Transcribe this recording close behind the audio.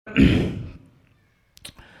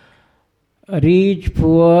rich,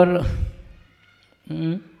 poor,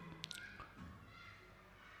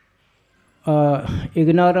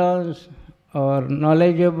 ignorance or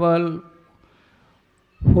knowledgeable,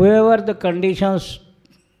 whoever the conditions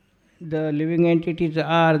the living entities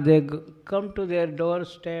are, they come to their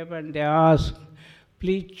doorstep and they ask,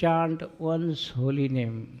 please chant one's holy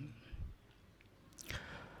name.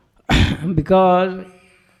 Because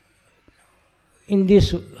in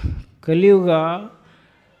this Kali Yuga,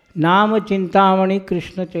 Nama Chintamani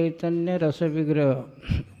Krishna Chaitanya Rasa Vigraha.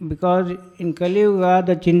 Because in Kali Yuga,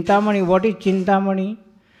 the Chintamani, what is Chintamani?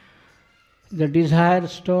 The desire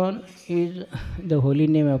stone is the holy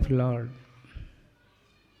name of Lord.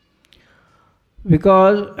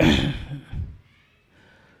 Because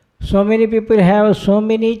so many people have so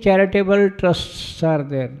many charitable trusts are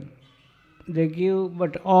there. They give,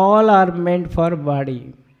 but all are meant for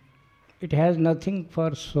body. It has nothing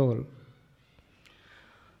for soul.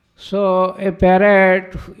 So a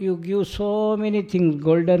parrot, you give so many things,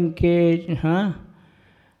 golden cage,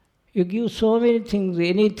 you give so many things,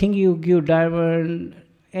 anything you give, diamond,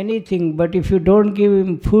 anything, but if you don't give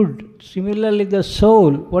him food, similarly the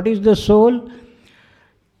soul, what is the soul?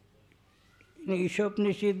 In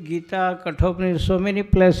Ishopanishad, Gita, Kathopanishad, so many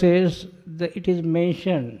places it is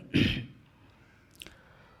mentioned.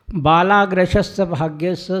 Bala grashastha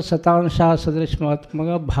bhagyasya satansha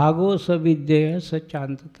sadrishmatmaga bhago savidya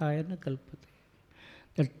sachantataya kalpate.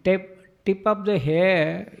 The tip of the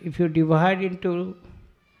hair, if you divide into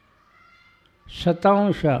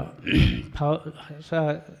satansha,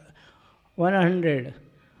 100.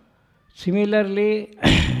 Similarly,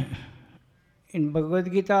 in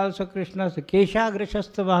Bhagavad Gita also Krishna says, Kesha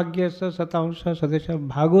grashastha bhagyasya satansha sadrishmatmaga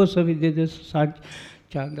bhago savidya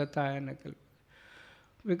sachantataya kalpate.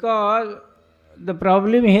 Because the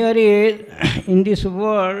problem here is, in this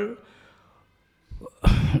world,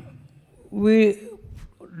 we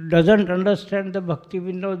doesn't understand the Bhakti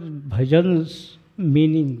Vinod bhajan's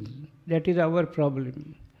meaning. That is our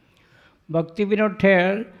problem. Bhakti Vinod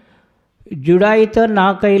tells, Judaita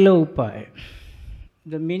na kaila upay.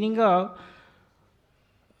 The meaning of,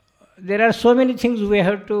 there are so many things we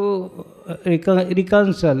have to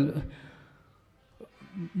reconcile.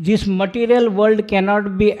 This material world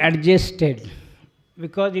cannot be adjusted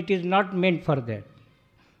because it is not meant for that.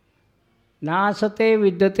 Na sate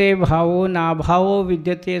vidyate bhavo, na bhavo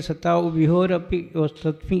vidyate sata ubhihorapi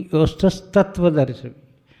yostastatva darsami.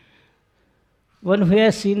 One who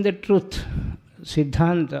has seen the truth,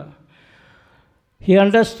 Siddhanta, he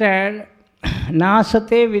understands, na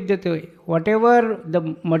sate vidyate, whatever the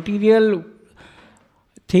material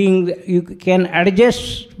thing you can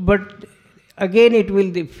adjust, but again it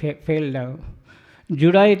will fail down.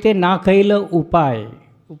 Judaite na kaila upay.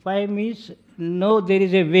 Upay means no, there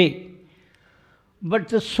is a way. But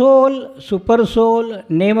the soul, super soul,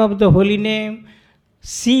 name of the holy name,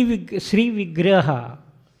 Sri Vigraha.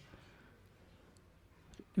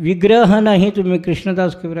 Vigraha nahi tumi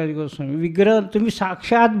Krishnadas Kaviraj Goswami. Vigraha tumi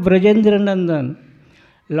Sakshat Brajendra Nandan.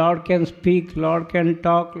 Lord can speak, Lord can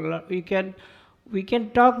talk, we can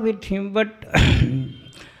talk with him, but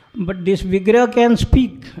but this Vigraha can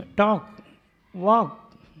speak, talk, walk.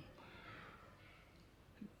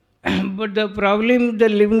 But the problem, the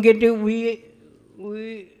living entity, we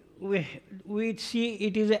see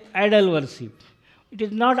it is idol worship. It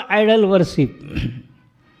is not idol worship.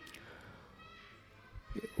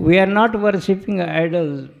 We are not worshipping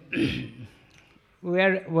idols. We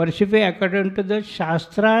are worshipping according to the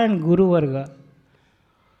Shastra and Guru Varga.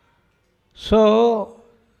 So,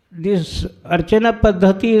 this Archana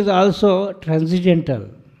Paddhati is also transcendental.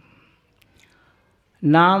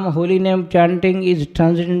 Naam, holy name chanting is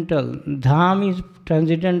transcendental. Dham is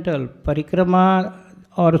transcendental. Parikrama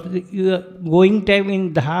or going time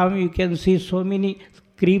in Dham, you can see so many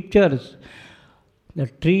creatures. The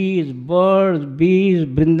trees, birds, bees,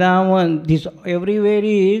 Vrindavan, this everywhere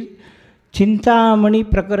is Chintamani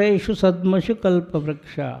Prakareshu Sadmashu Kalpa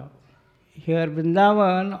Vriksha. Here,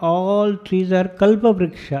 Vrindavan, all trees are Kalpa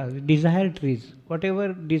Vrikshas, desire trees.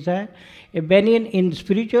 Whatever desire, a banyan in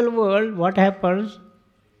spiritual world, what happens?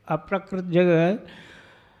 Aprakrit Jagat,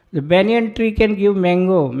 the banyan tree can give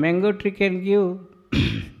mango, mango tree can give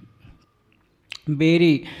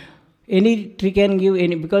berry, any tree can give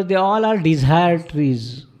any, because they all are desire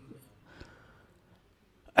trees.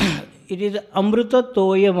 It is Amruta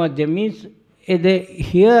Toya Madhya, means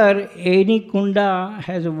here any kunda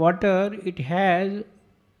has water, it has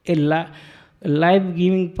a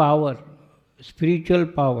life-giving power, spiritual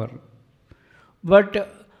power. But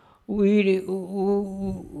we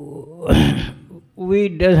we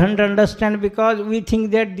doesn't understand because we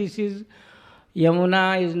think that this is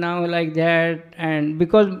Yamuna is now like that, and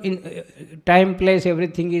because in time, place,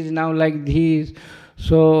 everything is now like this,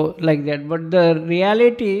 so like that. But the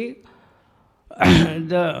reality,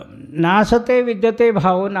 the nasate vidyate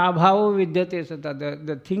bhavo, na bhavo vidyate sata.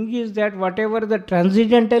 The thing is that whatever the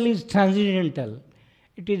transcendental is transcendental.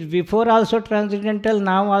 It is before also transcendental,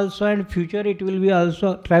 now also, and future it will be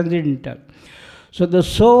also transcendental. So the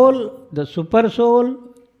soul, the super soul,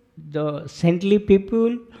 the saintly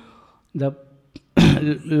people, the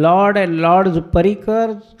Lord and Lord's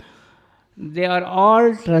parikars, they are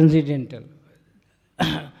all transcendental.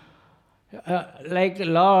 Like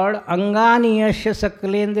Lord, Angani yasya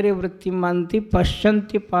sakalendri vrittimanti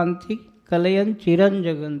pashyanti panti kalayan chiran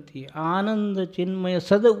jaganti ananda chinmaya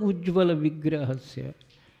sada ujjvala vigrahasya.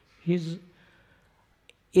 His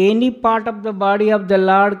any part of the body of the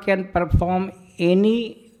Lord can perform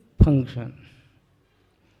any function.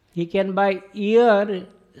 He can by ear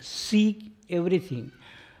see everything.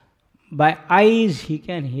 By eyes he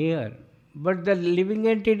can hear. But the living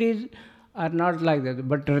entities are not like that.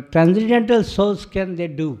 But transcendental souls can they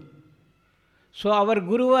do. So our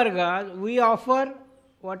Guru Vargas, we offer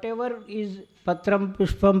whatever is Patram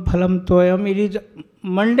Pushpam Phalam Toyam. It is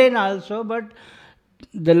mundane also, but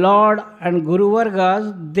the Lord and Guru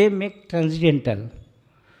Vargas, they make transcendental.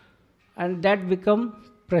 And that become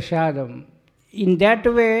prasadam. In that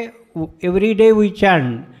way, every day we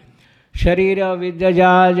chant, Sharira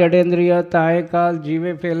Vidyajal Jadendriya Taekal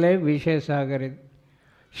Jive Pele Vishay Sagarit.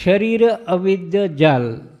 Sharira Avidya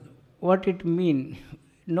Jal. What it means?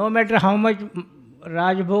 No matter how much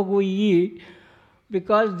Rajbhog we eat,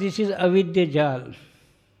 because this is Avidya Jal.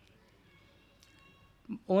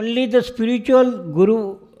 Only the spiritual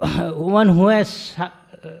Guru, one who has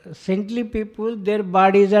saintly people, their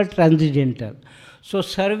bodies are transcendental. So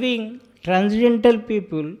serving transcendental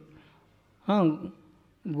people,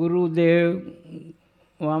 Guru Dev,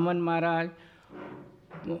 Vaman Maharaj,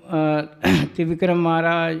 Trivikram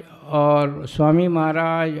Maharaj, or Swami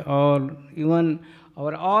Maharaj, or even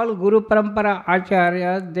our all Guru Parampara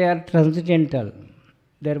Acharyas, they are transcendental.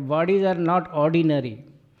 Their bodies are not ordinary.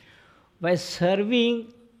 By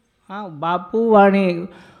serving Bapu Vani,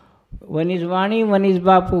 one is Vani, one is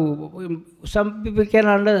Bapu. Some people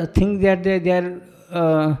can think that they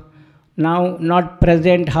are now not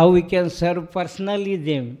present, how we can serve personally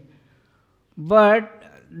them. But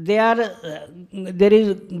there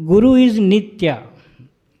is Guru is Nitya.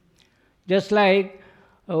 Just like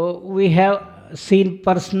we have seen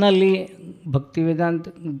personally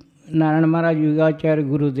Bhaktivedanta Narayana Maharaj Yugacharya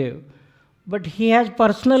Gurudev. But he has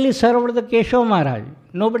personally served the Keshav Maharaj.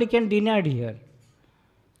 Nobody can deny it here.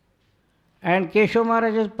 And Keshav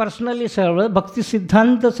Maharaj has personally served Bhakti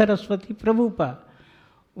Siddhanta Saraswati Prabhupada.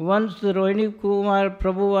 Once Rohini Kumar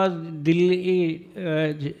Prabhu was Delhi,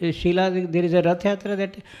 Sheela, there is a Rath Yatra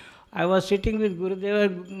that I was sitting with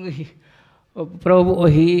Gurudev. Prabhu,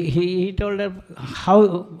 he told her, how,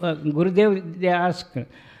 Gurudev, they asked,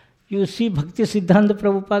 you see Bhakti Siddhanta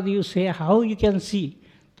Prabhupada, you say, how you can see?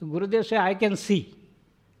 So Gurudev said, I can see.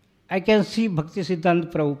 I can see Bhakti Siddhanta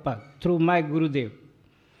Prabhupada through my Gurudev.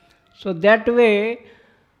 So that way,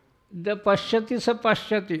 the Pashyati sa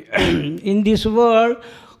Pashyati. In this world,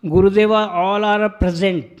 Gurudeva all are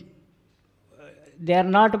present. They are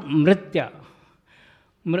not Mritya.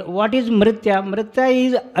 What is Mritya? Mritya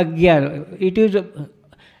is Agyan. It is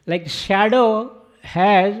like shadow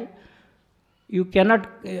has, you cannot,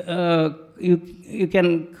 you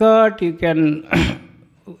can cut, you can,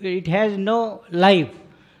 it has no life.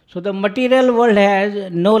 So the material world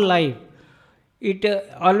has no life. It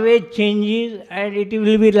always changes and it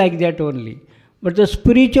will be like that only. But the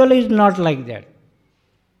spiritual is not like that.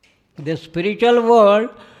 The spiritual world,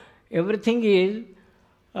 everything is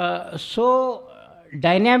so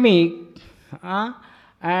dynamic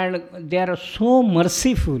and they are so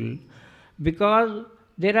merciful because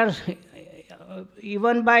there are,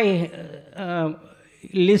 even by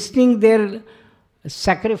listening their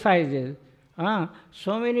sacrifices,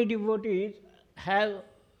 so many devotees have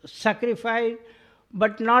sacrificed,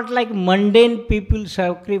 but not like mundane people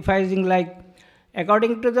sacrificing, like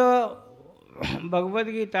according to the Bhagavad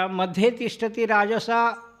Gita, Madhye tishtati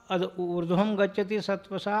rajasa urdhvam gacchati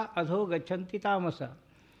satvasa adho gacchanti tamasa.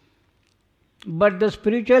 But the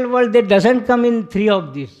spiritual world, they doesn't come in three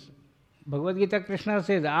of these. Bhagavad Gita Krishna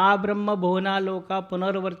says, A Brahma Bhuvana Loka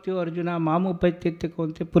Punarvartyo Arjuna Mamupaityatya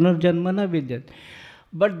Konte Punarjanmana Vidyat.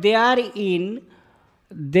 But they are in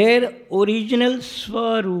their original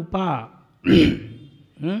Swarupa.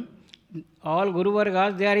 all Guru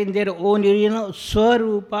Vargas, they are in their own,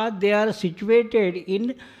 Swarupa, they are situated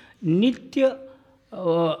in Nitya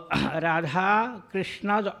Radha,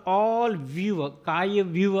 Krishna's all viewer, Kaya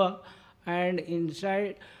viewer, and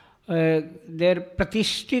inside their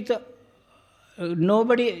Pratishtita,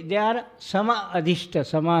 nobody, they are Samadhista.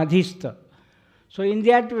 So in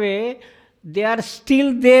that way, they are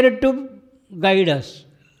still there to guide us.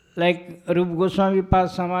 Like Rupa Goswami Pad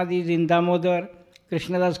Samadhi is in Damodar,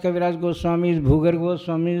 Krishnadas Kaviraj Goswami, Bhugar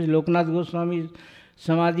Goswami, Loknath Goswami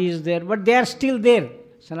Samadhi is there, but they are still there.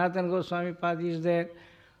 Sanatan Goswami Pad is there.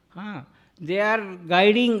 They are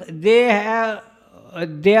guiding, they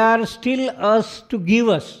are still us to give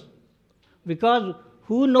us. Because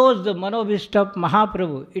who knows the Manobhishta of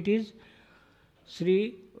Mahaprabhu? It is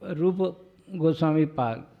Sri Rupa Goswami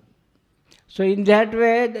Pad. So in that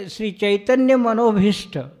way, Sri Chaitanya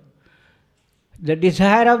Manobhishta, the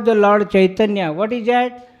desire of the Lord Chaitanya, what is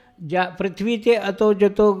that? Prithvite ato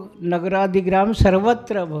jato nagaradigram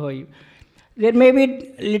sarvatra bhavayu. There may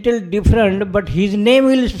be little different, but his name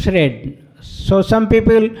will spread. So some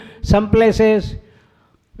people, some places,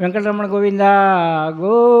 Venkatramana Govinda,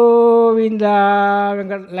 Govinda,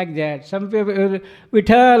 like that. Some people,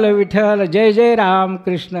 Vithala, Jai Jai Ram,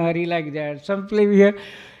 Krishna Hari, like that. Some people here,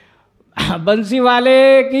 बंसी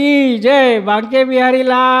वाले की जय, बांके बिहारी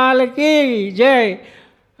लाल की जय.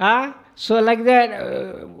 So like that,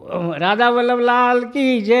 Radha Vallabh Lal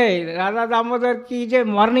ki jai, Radha Damodar ki jai.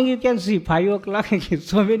 Morning you can see 5 o'clock,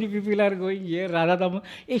 so many people are going here, Radha Damodar,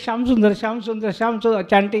 Sham Sundar, Sham Sundar, Sham Sundar,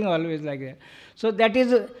 chanting always like that. So that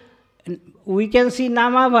is, we can see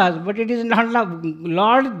Namabhas, but it is not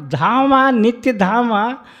Lord Dhama, Nitya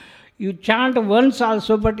Dhama. You chant once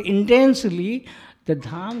also, but intensely, the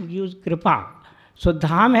Dham gives kripa. So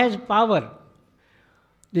Dham has power.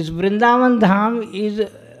 This Vrindavan Dham is,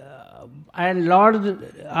 and Lord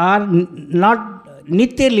are not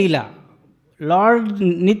Nitya Leela. Lord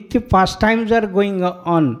Nitya pastimes are going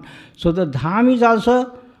on. So the Dham is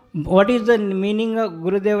also, what is the meaning of,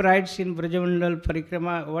 Gurudev writes in Brajamandal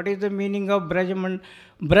Parikrama, what is the meaning of Brajamandal?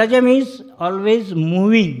 Brajam is always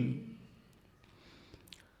moving.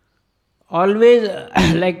 Always,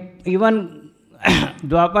 like even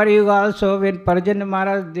Dwapar Yuga also, when Parjan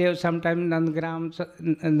Maharaj, they sometimes Nandgram,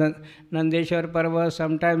 Nandeshwar Parva,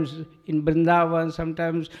 sometimes in Vrindavan,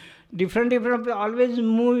 sometimes different, always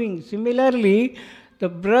moving. Similarly, the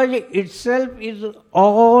Braj itself is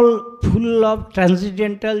all full of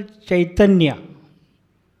transcendental Chaitanya.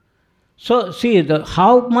 So see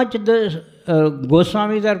how much the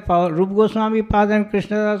Goswamis are power. Rupa Goswami Pad and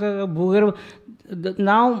Krishnadas, Bhugar.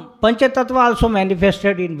 Now Panchatattva also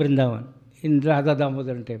manifested in Vrindavan, in Radha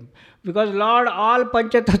Damodar temple. Because Lord, all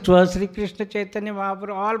Panchatattva, Sri Krishna Chaitanya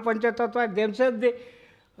Mahaprabhu, all Panchatattva themselves,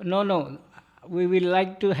 no, we will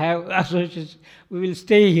like to have associates, we will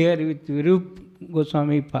stay here with Rupa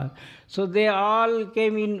Goswami Pad. So they all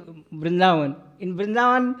came in Vrindavan. In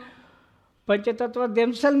Vrindavan, Panchatattva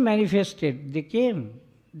themselves manifested. They came.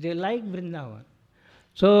 They like Vrindavan.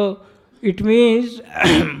 So it means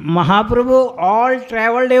Mahaprabhu all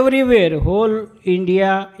traveled everywhere, whole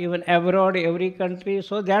India, even abroad, every country.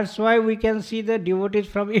 So that's why we can see the devotees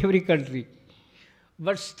from every country.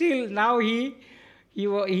 But still now he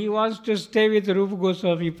wants to stay with Rupa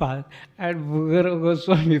Goswami Pad and Bhugar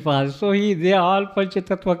Goswami Pad. So they all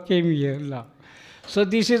Panchatattva came here now. So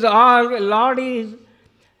this is all, Lord is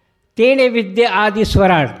Tene Vidya Adi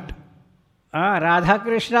Swarat. Radha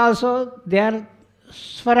Krishna also, they are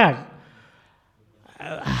Swarat.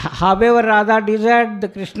 However Radha desired, the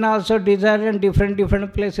Krishna also desired, and different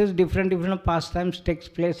places, different pastimes takes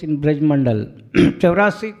place in Brajmandal.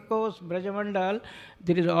 84 course Brajmandal,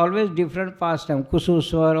 there is always different pastime.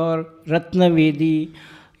 Kususwar or Ratnavedi,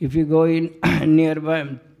 if you go in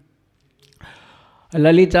nearby,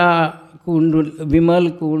 Lalita Kund,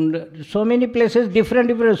 Vimal Kund, so many places,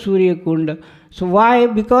 different Surya Kund. So why?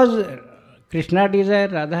 Because Krishna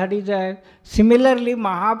desired, Radha desired. Similarly,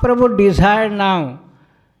 Mahaprabhu desired now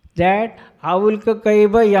that Avul ka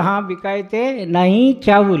kaiba yahan bikaite nahi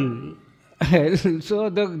chawul. So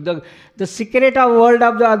the secret of world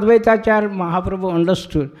of the Advaitachar Mahaprabhu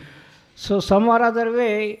understood. So some or other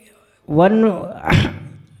way, one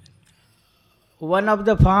of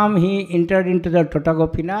the form he entered into the Tota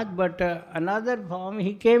Gopinath, but another form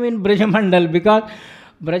he came in Brajamandal, because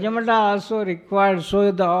Brajamandal also required,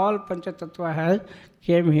 so the all Panchatattva has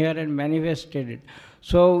came here and manifested it.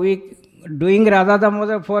 So we doing Radha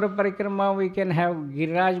Damodar for Parikrama, we can have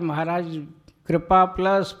Giriraj Maharaj Kripa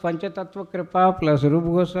plus Panchatattva Kripa plus Rupa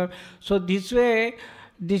Goswami. So this way,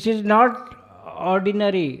 this is not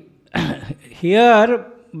ordinary. Here,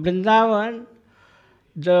 Vrindavan,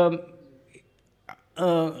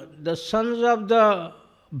 the sons of the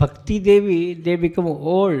Bhakti Devi, they become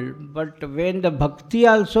old, but when the Bhakti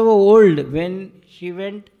also old, when she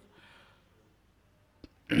went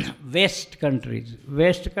West countries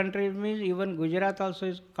means even Gujarat also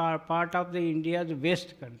is part of the India's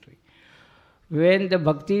West country. When the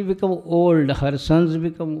Bhakti become old, her sons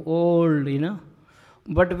become old,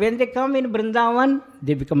 But when they come in Vrindavan,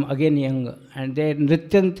 they become again young. And they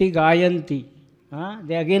nrityanti, gayanti.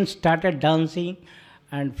 They again started dancing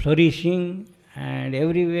and flourishing and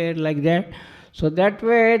everywhere like that. So that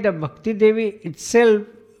way the Bhakti Devi itself,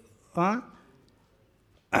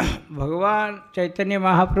 Bhagavan Chaitanya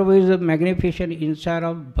Mahaprabhu is a magnificent insight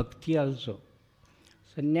of Bhakti also.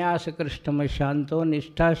 Sannyasa Krishnama Shanto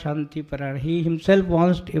Nishtha Shanti Parana. He himself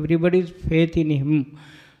wants everybody's faith in him.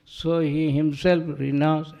 So he himself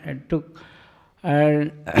renounced and took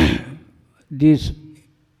this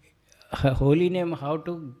holy name, how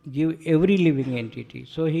to give every living entity.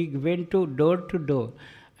 So he went to door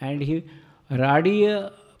and he radi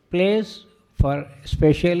a place for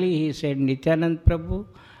especially he said Nityanand Prabhu,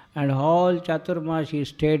 and all Chaturmas he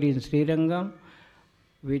stayed in Srirangam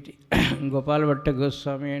with Gopal Bhatta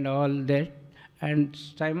Goswami and all that, and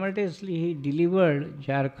simultaneously he delivered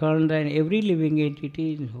Jharkhand, and every living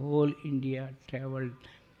entity in whole India travelled.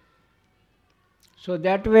 So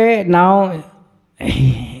that way now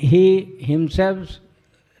he himself,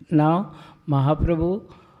 now Mahaprabhu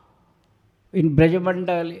in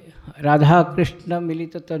Brajamandal, Radha Krishna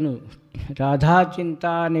Milita Tanu, Radha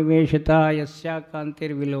Chinta Niveshata Yasya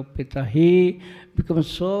Kantir Vilopita. He becomes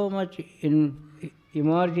so much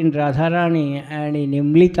immersed in Radharani and in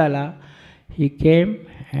Imlitala. He came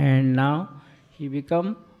and now he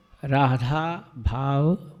become Radha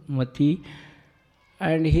Bhavmati,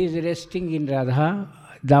 and he is resting in Radha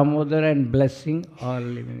Damodar and blessing all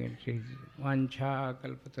living entities. Vancha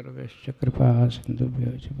kalpatarvescha kripa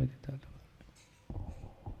sindhubhyo cha padita.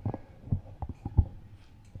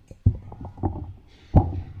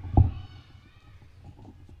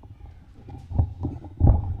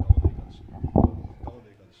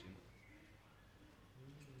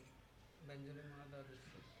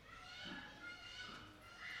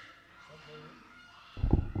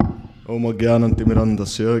 Om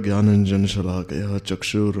Jnanantimirandasya Jnananjanashalakaya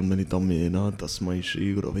Chakshurunmilitam Yena Tasmai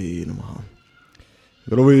Shri Gurave Namaha.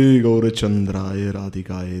 Gurave Gaurachandraya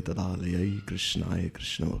Radhikaya Tadalayai Krishnaya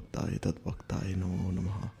Krishna Bhaktaya Tadbhaktaya Namo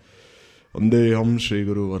Namaha. Vandeham Shri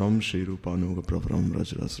Guru Varam Shri Rupanuga Pravaram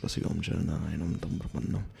Rajras Rasigam Charanayanam Tam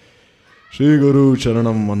Brahmannam Shri Guru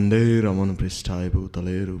Charanam Vande Raman Pristhaya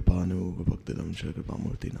Bhutale Rupanuga Bhaktidam Shri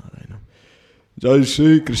Kripamurti Narayanam. Jai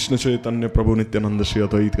Shri Krishna Chaitanya Prabhu Nityananda Shri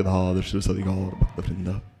Advait Gadadhar Shri Sadigaur Bhakta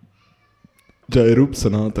Vrinda. Jai Rup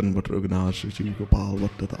Sanatan Bhatt Raghunath Shri Ji Gopal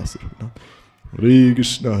Bhatta Das Raghunath. Hare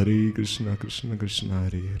Krishna Krishna Krishna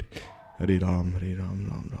Hare Hare, Hare Ram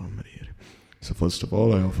Ram Hare Hare. So first of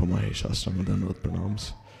all I offer my Shashtanga Dandavat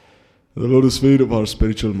Pranams. The lotus feet of our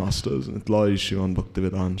spiritual masters, Nitlai Shivan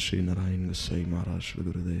Bhaktivedanta Shri Narayan Gosai Maharaj Shri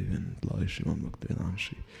Gurudev, and Nitlai Shivan Bhaktivedanta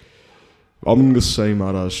Shri Vaman Gosai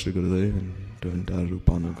Maharaj Shri Gurudev, and to entire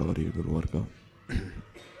Rupana Gauriya Guru Varga,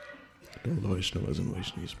 to all the Vaishnavas and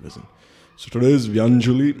Vaishnavas present. So today is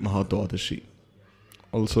Vyanjali Mahatwadashi.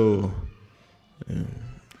 Also,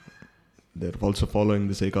 they're also following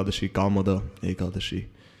this Ekadashi, Kamada Ekadashi.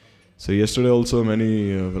 So yesterday also many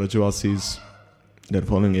Vrajavasis, they're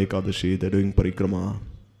following Ekadashi, they're doing Parikrama,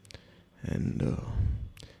 and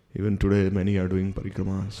even today many are doing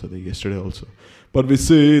Parikrama, so yesterday also. But we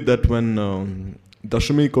say that when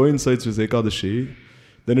Dashami coincides with Ekadashi,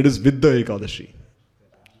 then it is with the Ekadashi.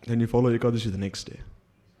 Then you follow Ekadashi the next day,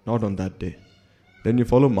 not on that day. Then you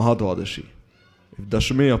follow Mahatwadashi. If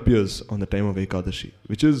Dashami appears on the time of Ekadashi,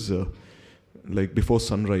 which is like before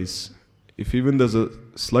sunrise, if even there's a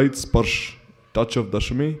slight sparsh, touch of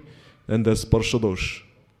Dashami, then there's Sparshadosh.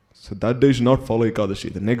 So that day you should not follow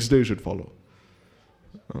Ekadashi, the next day you should follow.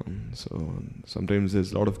 So sometimes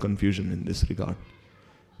there's a lot of confusion in this regard.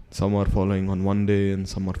 Some are following on one day and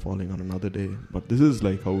some are following on another day. But this is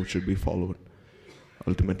like how it should be followed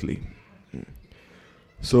ultimately.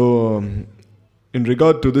 So in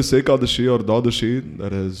regard to this Ekadashi or Dwadashi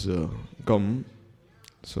that has come,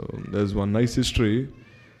 so there's one nice history.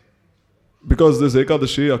 Because this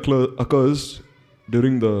Ekadashi occurs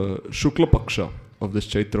during the Shukla Paksha of this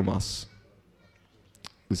Chaitra Mas,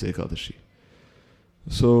 this Ekadashi.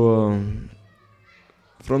 So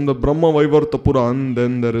from the Brahma Vaivarta Puran,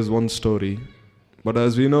 then there is one story. But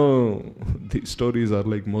as we know, these stories are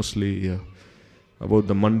like mostly about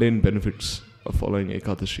the mundane benefits of following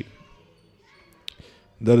Ekadashi.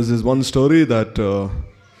 There is this one story that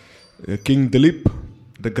King Dilip,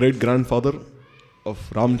 the great grandfather of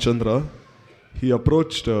Ramchandra, he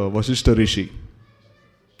approached Vasishta Rishi.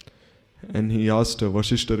 And he asked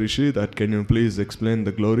Vasishta Rishi that, can you please explain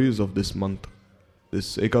the glories of this month,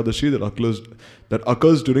 this Ekadashi that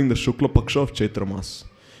occurs during the Shukla Paksha of Chaitra Mas.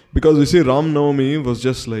 Because you see, Ram Navami was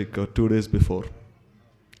just like 2 days before.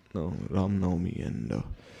 No, Ram Navami. And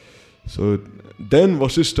so then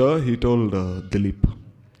Vasishta, he told Dilip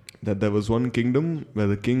that there was one kingdom where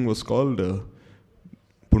the king was called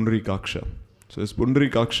Pundarikaksha. So as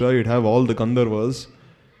Pundarikaksha, he'd have all the Gandharvas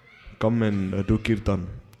come and do kirtan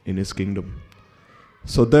in his kingdom.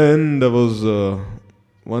 So then there was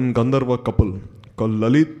one Gandharva couple called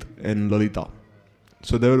Lalit and Lalita.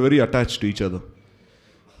 So they were very attached to each other.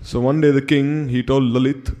 So one day the king, he told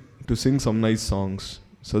Lalit to sing some nice songs.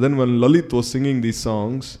 So then when Lalit was singing these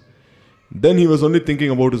songs, then he was only thinking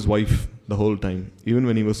about his wife the whole time, even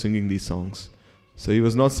when he was singing these songs. So he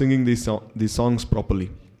was not singing these songs properly.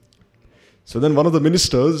 So then one of the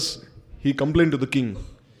ministers, he complained to the king.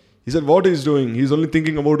 He said, what he's doing, he's only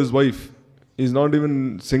thinking about his wife. He's not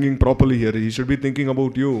even singing properly here. He should be thinking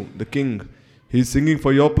about you, the king. He's singing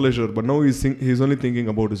for your pleasure, but now he's only thinking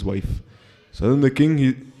about his wife. So then the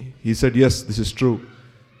king, he said, yes, this is true.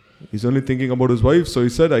 He's only thinking about his wife. So he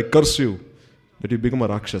said, I curse you that you become a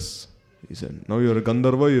Rakshas. He said, now you're a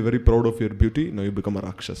Gandharva, you're very proud of your beauty, now you become a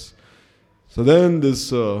Rakshas. So then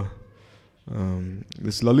this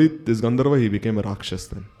Lalit, this Gandharva, he became a Rakshas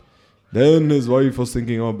then. Then his wife was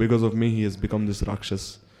thinking, oh, because of me, he has become this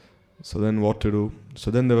Rakshas. So then what to do?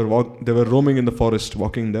 So then they were roaming in the forest,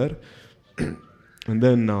 walking there. And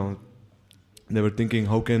then they were thinking,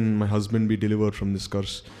 how can my husband be delivered from this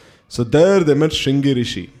curse? So there they met Shringi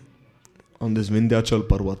Rishi on this Vindhyachal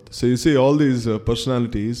Parvat. So you see all these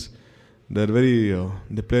personalities, they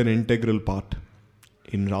play an integral part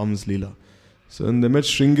in Ram's Leela. So then they met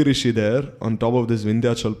Shringi Rishi there on top of this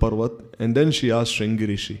Vindhyachal Parvat. And then she asked Shringi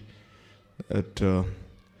Rishi that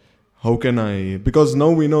how can I, because now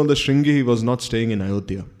we know that Shringi, he was not staying in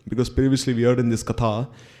Ayodhya. Because previously we heard in this Katha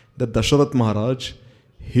that Dasharath Maharaj,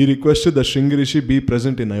 he requested that Shringi Rishi be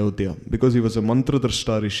present in Ayodhya because he was a mantra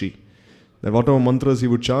drashta Rishi. That whatever mantras he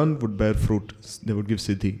would chant would bear fruit, they would give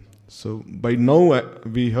siddhi. So by now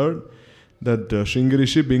we heard that Shringi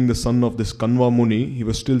Rishi, being the son of this Kanva Muni, he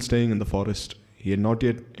was still staying in the forest. He had not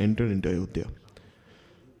yet entered into Ayodhya.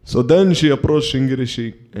 So then she approached Shringi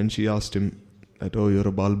Rishi and she asked him that, oh, you're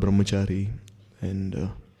a Bal Brahmachari and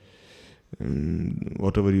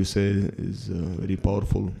whatever you say is very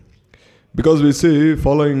powerful. Because we see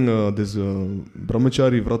following this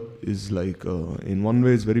Brahmachari Vrat is like, in one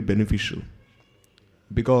way, is very beneficial.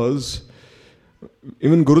 Because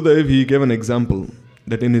even Gurudev, he gave an example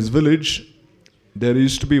that in his village, there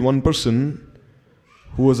used to be one person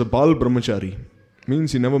who was a Bal Brahmachari.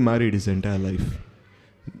 Means he never married his entire life.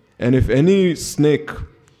 And if any snake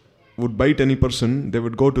would bite any person, they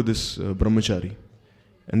would go to this Brahmachari.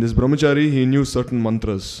 And this Brahmachari, he knew certain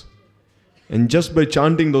mantras. And just by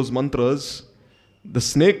chanting those mantras, the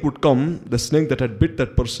snake would come, the snake that had bit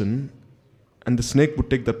that person, and the snake would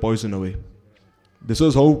take that poison away. This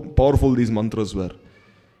was how powerful these mantras were.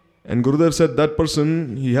 And Gurudev said that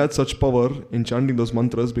person, he had such power in chanting those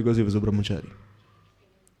mantras because he was a Brahmachari.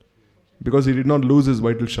 Because he did not lose his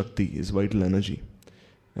vital Shakti, his vital energy.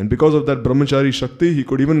 And because of that Brahmachari Shakti, he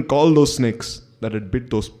could even call those snakes that had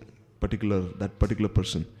bit that particular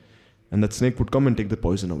person. And that snake would come and take the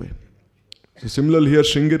poison away. So similarly here,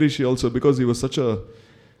 Shringi Rishi also, because he was such a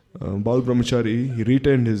Bal Brahmachari, he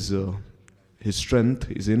retained his strength,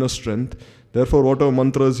 his inner strength. Therefore, whatever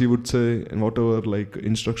mantras he would say and whatever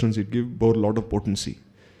instructions he'd give bore a lot of potency.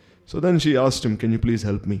 So then she asked him, can you please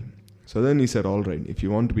help me? So then he said, all right, if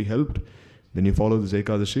you want to be helped, then you follow this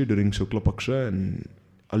Ekadashi during Shukla Paksha, and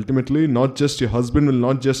ultimately, not just your husband will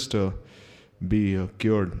not just be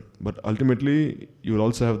cured, but ultimately you will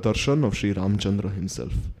also have darshan of Sri Ramchandra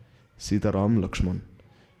himself, Sita Ram, Lakshman,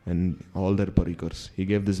 and all their parikars. He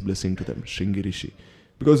gave this blessing to them, Shringi Rishi,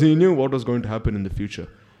 because he knew what was going to happen in the future.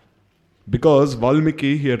 Because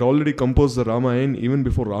Valmiki, he had already composed the Ramayana even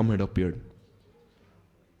before Ram had appeared.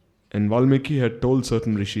 And Valmiki had told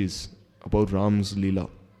certain rishis about Ram's Leela,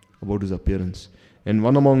 about his appearance. And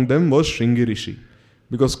one among them was Shringi Rishi,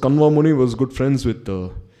 because Kanva Muni was good friends with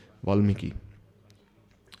Valmiki.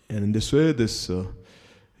 And in this way,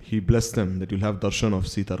 he blessed them that you'll have darshan of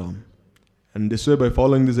Sita Ram. And this way, by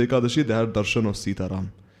following this Ekadashi, they had darshan of Sita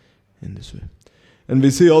Ram in this way. And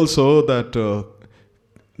we see also that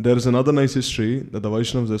there is another nice history that the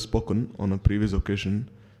Vaishnavas have spoken on a previous occasion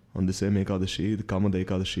on the same Ekadashi, the Kamada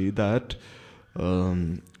Ekadashi, that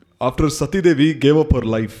after Sati Devi gave up her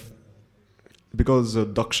life because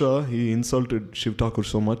Daksha, he insulted Shiv Thakur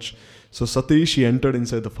so much. So Sati, she entered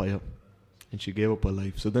inside the fire and she gave up her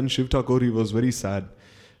life. So then Shiv Thakur, he was very sad.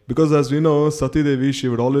 Because as we know, Sati Devi, she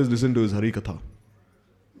would always listen to his Hari Katha.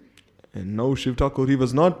 And now Shiv Thakur, he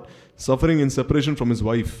was not suffering in separation from his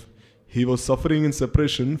wife. He was suffering in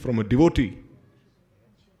separation from a devotee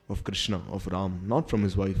of Krishna, of Ram, not from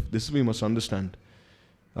his wife. This we must understand.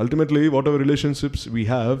 Ultimately, whatever relationships we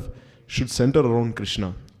have should center around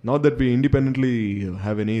Krishna. Not that we independently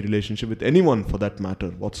have any relationship with anyone for that matter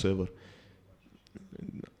whatsoever.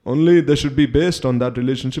 Only they should be based on that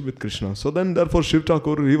relationship with Krishna. So then therefore Shiv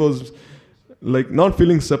Thakur, he was like not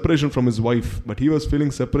feeling separation from his wife, but he was feeling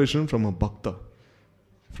separation from a bhakta,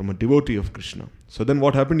 from a devotee of Krishna. So then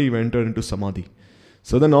what happened? He entered into samadhi.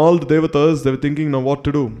 So then all the devatas, they were thinking now what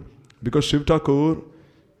to do. Because Shiv Thakur,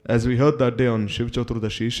 as we heard that day on Shiv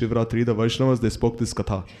Chaturdashi, Shivratri, the Vaishnavas, they spoke this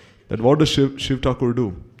katha. That what does Shiv Thakur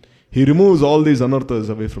do? He removes all these anarthas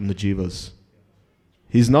away from the jivas.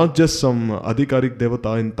 He's not just some adhikarik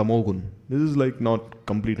devata in tamogun. This is like not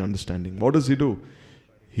complete understanding. What does he do?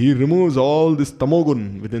 He removes all this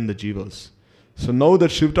tamogun within the jivas. So now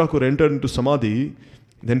that Shiv Thakur entered into samadhi,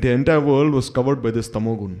 then the entire world was covered by this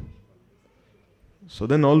tamogun. So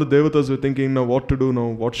then all the devatas were thinking, now what to do now?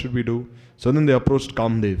 What should we do? So then they approached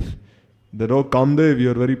Kamdev. They said, oh Kamdev,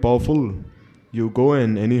 you are very powerful. You go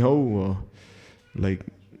and anyhow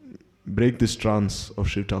break this trance of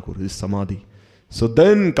Shiv Thakur, this samadhi. So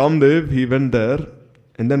then Kamdev, he went there,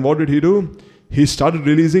 and then what did he do? He started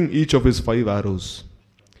releasing each of his 5 arrows.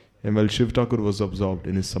 And while Shiv Thakur was absorbed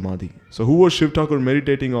in his samadhi. So who was Shiv Thakur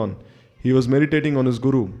meditating on? He was meditating on his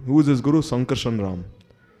guru. Who is his guru? Sankarshan Ram.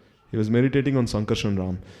 He was meditating on Sankarshan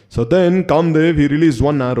Ram. So then Kamdev, he released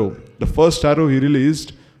 1 arrow. The first arrow he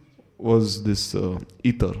released was this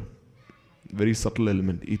ether. Very subtle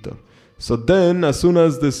element, ether. So then as soon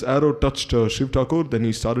as this arrow touched Shiv Thakur, then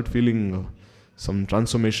he started feeling some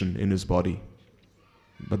transformation in his body.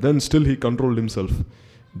 But then still he controlled himself.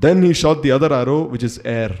 Then he shot the other arrow, which is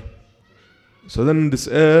air. So then this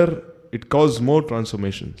air, it caused more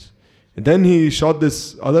transformations. And then he shot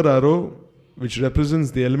this other arrow, which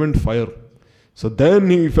represents the element fire. So then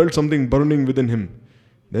he felt something burning within him.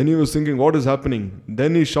 Then he was thinking, what is happening?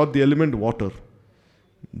 Then he shot the element water.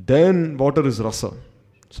 Then water is rasa.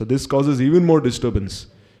 So this causes even more disturbance.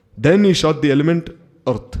 Then he shot the element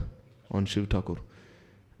earth on Shiv Thakur.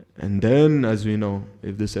 And then, as we know,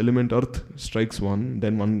 if this element earth strikes one,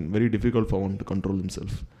 then one very difficult for one to control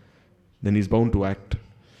himself. Then he's bound to act.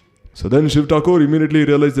 So then Shiv Thakur immediately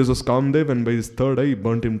realized this was Kamdev, and by his third eye, he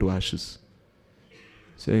burnt him to ashes.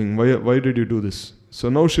 Saying, why did you do this? So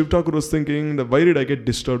now Shiv Thakur was thinking, that why did I get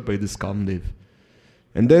disturbed by this Kamdev?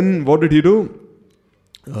 And then what did he do?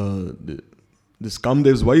 This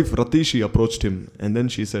Kamdev's wife, Rati, she approached him. And then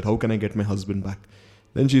she said, how can I get my husband back?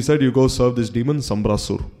 Then she said, you go serve this demon,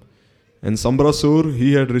 Sambrasur. And Sambrasur,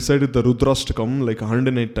 he had recited the Rudrashtakam like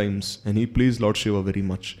 108 times. And he pleased Lord Shiva very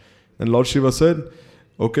much. And Lord Shiva said,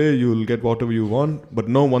 okay, you will get whatever you want. But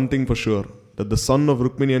know one thing for sure. That the son of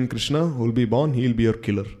Rukmini and Krishna who will be born, he will be your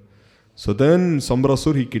killer. So then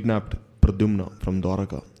Sambrasur, he kidnapped Pradyumna from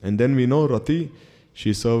Dwaraka. And then we know Rati,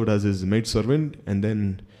 she served as his maidservant. And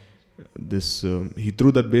then he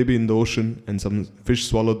threw that baby in the ocean, and some fish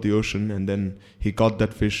swallowed the ocean, and then he caught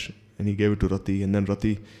that fish and he gave it to Rati, and then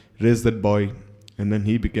Rati raised that boy, and then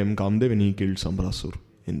he became Kamdev and he killed Sambrasur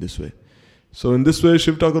in this way. So in this way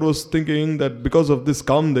Shiv Thakur was thinking that because of this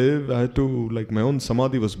Kamdev, I had to, my own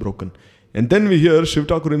samadhi was broken. And then we hear Shiv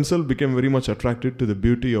Thakur himself became very much attracted to the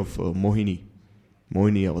beauty of Mohini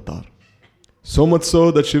avatar. So much so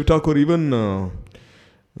that Shiv Thakur even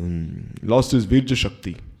lost his Virja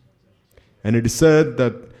Shakti. And it is said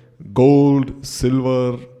that gold,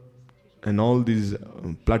 silver, and all these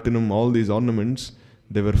platinum, all these ornaments,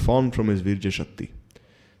 they were formed from his Virja Shakti.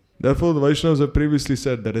 Therefore, the Vaishnavas have previously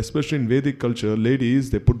said that especially in Vedic culture, ladies,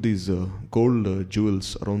 they put these gold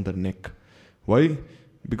jewels around their neck. Why?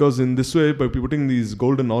 Because in this way, by putting these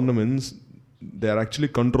golden ornaments, they are actually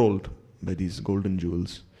controlled by these golden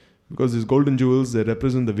jewels. Because these golden jewels, they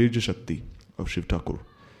represent the Virja Shakti of Shiv Thakur.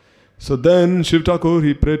 So then Shiv Thakur,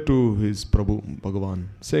 he prayed to his Prabhu, Bhagavan,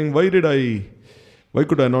 saying, why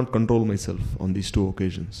could I not control myself on these 2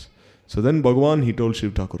 occasions? So then Bhagavan, he told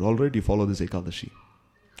Shiv Thakur, all right, you follow this Ekadasi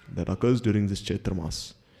that occurs during this Chaitra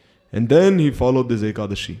Mas. And then he followed this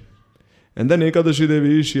Ekadashi. And then Ekadashi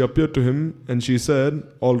Devi, she appeared to him and she said,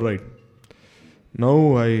 all right,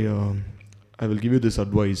 now I will give you this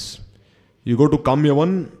advice. You go to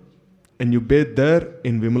Kamyavan and you bathe there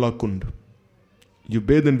in Vimala Kund. You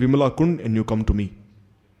bathe in Vimala Kund and you come to me.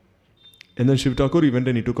 And then Shiv Thakur, he went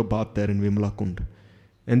and he took a bath there in Vimala Kund.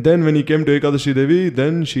 And then when he came to Ekadasi Devi,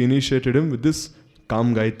 then she initiated him with this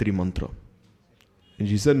Kam Gayatri mantra. And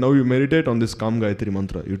she said, now you meditate on this Kam Gayatri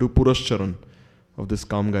mantra. You do Purascharan of this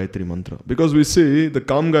Kam Gayatri mantra. Because we see the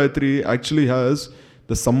Kam Gayatri actually has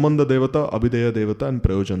the Sambandha Devata, Abhideya Devata and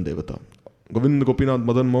Prayojan Devata. Govind, Gopinath,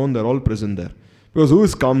 Madan Mohan, they're all present there. Because who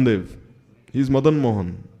is Kamdev? He is Madan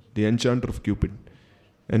Mohan, the enchanter of Cupid.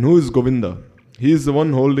 And who is Govinda? He is the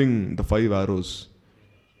one holding the 5 arrows.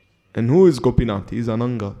 And who is Gopinath? He is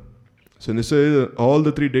Ananga. So they say all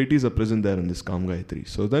the 3 deities are present there in this Kam Gayatri.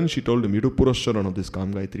 So then she told him, you do Purascharan of this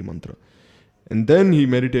Kam Gayatri mantra. And then he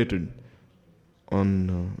meditated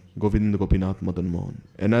on Govinda, Gopinath, Madan Mohan.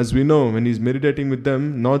 And as we know, when he's meditating with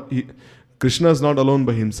them, Krishna is not alone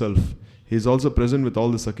by himself. He is also present with all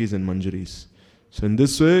the Sakhis and Manjaris. So in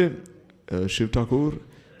this way, Shiv Thakur,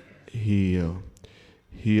 he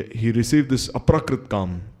received this aprakrit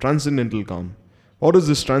Kam, transcendental Kam. What is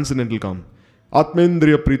this transcendental Kam?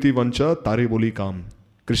 Atmendriya Priti Vancha Tare Boli Kam.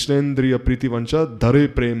 Krishnendriya Priti Vancha Dhare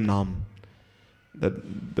Prem Nam.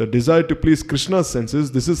 The desire to please Krishna's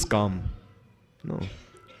senses, this is Kam. No.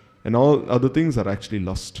 And all other things are actually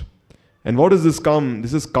lust. And what is this Kam?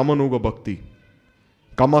 This is Kamanuga Bhakti.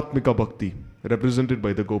 Kamatmika Bhakti, represented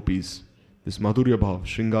by the gopis. This Madhurya Bhav,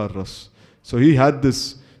 Shringar Ras. So he had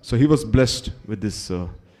this, so he was blessed with this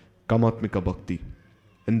Kamatmika Bhakti.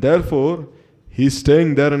 And therefore, he is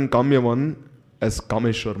staying there in Kamyavan as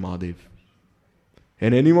Kameshwar Mahadev.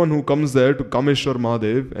 And anyone who comes there to Kameshwar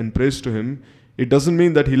Mahadev and prays to him, it doesn't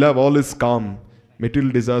mean that he'll have all his Kam,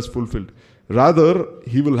 material desires fulfilled. Rather,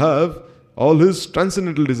 he will have all his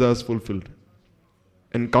transcendental desires fulfilled.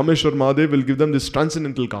 And Kameshwar Mahadev will give them this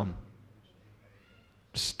transcendental Kam.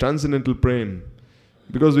 This transcendental Prem.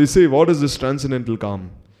 Because we say, what is this transcendental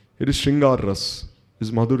Kam? It is Shringar Ras. It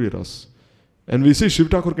is Madhurya Ras. And we say Shiv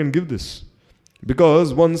Thakur can give this.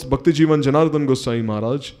 Because once Bhakti Jivan Janardhan Goswami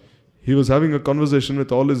Maharaj, he was having a conversation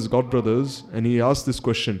with all his god brothers and he asked this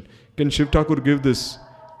question, can Shiv Thakur give this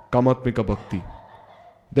Kamatmika Bhakti?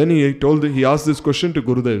 Then he asked this question to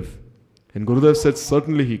Gurudev. And Gurudev said,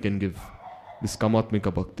 certainly he can give this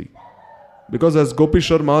Kamatmika Bhakti. Because as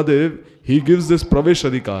Gopishwar Mahadev, he gives this Pravesh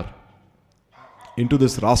Adhikar into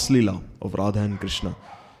this Ras Leela of Radha and Krishna.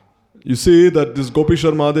 You see that this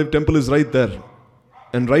Gopishwar Mahadev temple is right there.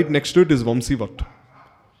 And right next to it is Vamsivat.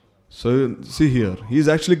 So see here, he is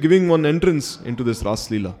actually giving one entrance into this Ras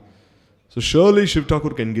Leela. So surely Shiv Thakur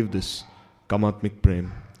can give this Kamatmik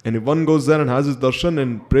Prem. And if one goes there and has his darshan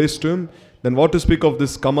and prays to him, then what to speak of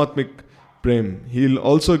this Kamatmik Prem? He'll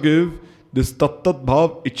also give this Tat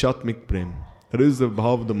Bhav Ichatmik Prem. That is the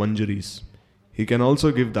Bhav of the Manjaris. He can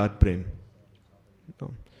also give that Prem.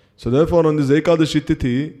 So therefore on this Ekadashi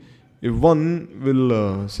Tithi, if one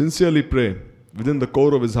will sincerely pray within the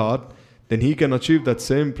core of his heart, then he can achieve that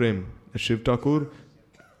same Prem that Shiv Thakur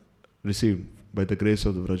received by the grace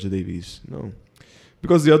of the Vrajadevis. No.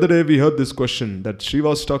 Because the other day we heard this question that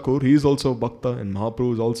Srivas Thakur, he is also a Bhakta and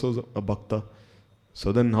Mahaprabhu is also a Bhakta.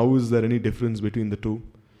 So then how is there any difference between the two?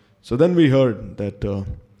 So then we heard that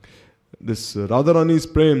this Radharani's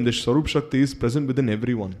Prem, this Swarup Shakti is present within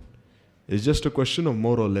everyone. It's just a question of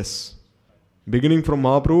more or less. Beginning from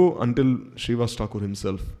Mahaprabhu until Srivas Thakur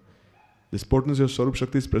himself. This potency of Swarup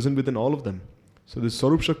Shakti is present within all of them. So this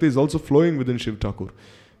Swarup Shakti is also flowing within Shiv Thakur.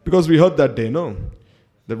 Because we heard that day, no?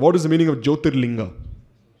 That what is the meaning of Jyotirlinga?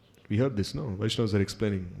 We heard this, no? Vaishnavas are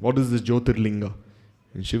explaining. What is this Jyotirlinga?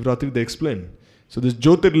 In Shivratri they explain. So this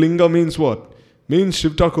Jyotirlinga means what? Means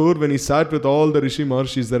Shiv Thakur, when he sat with all the Rishi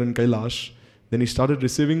Maharshis there in Kailash, then he started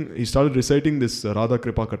reciting this Radha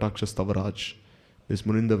Kripa Kataksha Stavaraj, this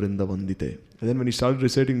Muninda Vrinda Vandite. And then when he started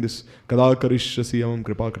reciting this Kada Karishasi Yamam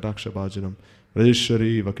Kripa Kataksha Bhajanam,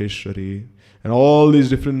 Rajeshwari, Vakeshwari, and all these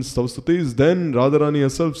different stavstutis, then Radharani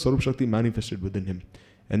herself, Swarup Shakti manifested within him.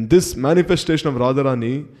 And this manifestation of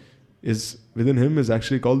Radharani is within him is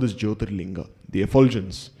actually called this Jyotirlinga, the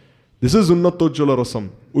effulgence. This is Unnatojjala Rasam,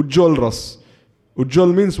 Ujjwal Ras.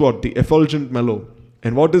 Ujjwal means what? The effulgent mellow.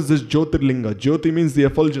 And what is this Jyotirlinga? Jyoti means the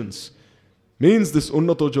effulgence. Means this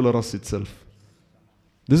Unnatojjala Ras itself.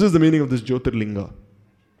 This is the meaning of this Jyotirlinga.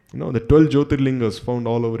 You know, the 12 Jyotirlingas found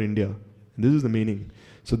all over India. This is the meaning.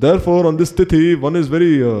 So therefore, on this Tithi, one is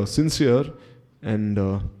very sincere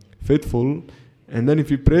and faithful. And then if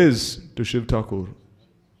he prays to Shiv Thakur,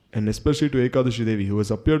 and especially to Ekadashi Devi, who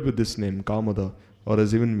has appeared with this name, Kamada, or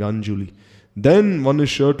as even Vyanjuli, then one is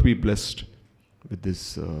sure to be blessed with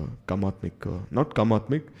this Kamatmik, not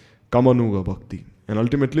Kamatmik, Kamanuga Bhakti. And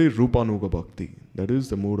ultimately, Rupanuga Bhakti. That is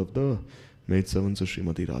the mood of the maidservants of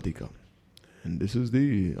Srimati Radhika. And this is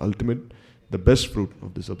the ultimate, the best fruit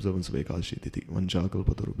of this observance of Ekadashi Tithi.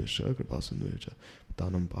 Vanchakalpatarubhyascha kripasindhuyacha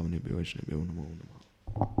tanam pavanebhyo vaishnavyo namo namaha.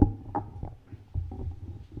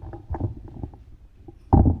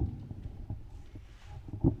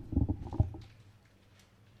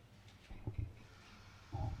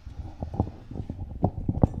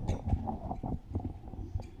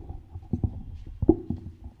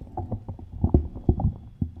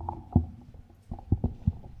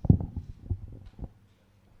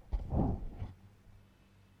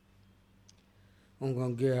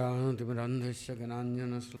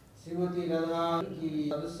 Shrimati Radha की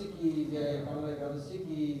एकादशी की जय, कमला एकादशी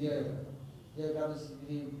की जय, जय एकादशी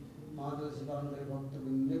की माता सीताराम के भक्त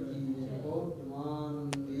वृंद की जय,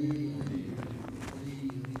 गौतमानंदी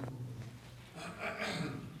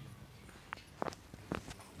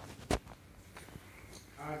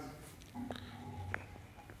आज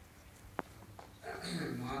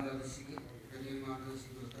महादशी की महादशी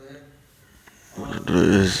होता है।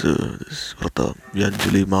 This Vrata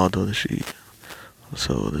Vyanjali Madhadashi,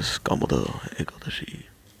 so this Kamada Ekadasi.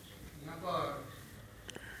 यहाँ पर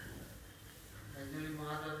वैष्णवी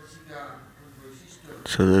महादशी का वैशिष्ट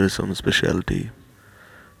So there is some speciality.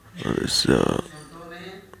 This संतों ने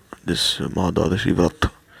this Madhadashi Vrat,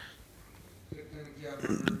 कीर्तन किया।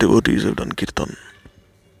 the devotees have done kirtan.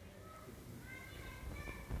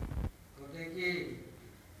 कहते हैं कि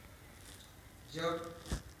जब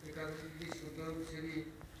एकादशी की शुद्ध रूप से भी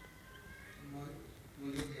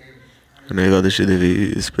मौजूद है, When Ekadashi Devi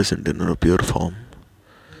is present in her pure form,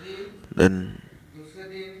 यदि then दूसरे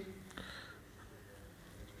दिन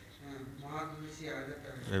महादशी आ जाता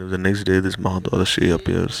है, and the next day this Madhadashi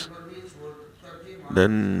appears, पर भी छोड़ करके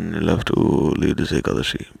then you'll have to leave this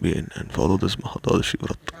Ekadashi behind and follow this Madhadashi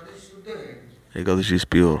Vrat. Ekadashi शुद्ध है, Ekadashi is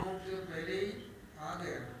pure. जो पहले ही आ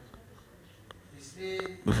गया, इसलिए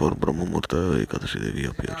Before Brahma Murta, Ekadashi Devi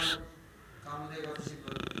appears. Kamadeva Ekadashi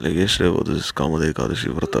पर Like yesterday was this Kamada Ekadashi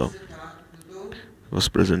Vrata से था, किंतु was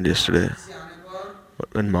present yesterday. एकादशी आने पर But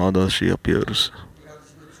when Mahadashi appears,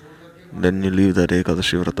 Ekadashi को छोड़ करके then you leave that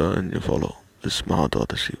Ekadashi Vrata and you follow this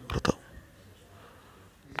Mahadashi Vrata.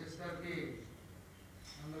 विशेष करके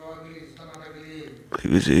नंदबाबा के लिए, सीता माता के लिए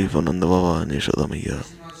Like we see for Nanda Baba and Yashoda Maiya,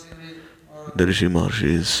 ऋषि महर्षि ने और the Rishi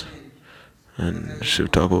Maharshis and Shiv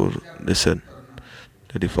Thakur, they said करना,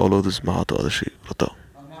 that you follow this Mahadashi Vrata.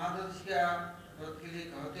 और महादशी का व्रत के लिए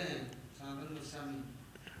कहते हैं Sanatan Goswami,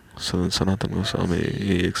 So then Sanatana Goswami,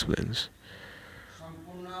 he explains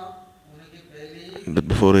संपूर्ण होने के पहले ही that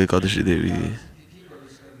before Ekadashi Devi, तिथि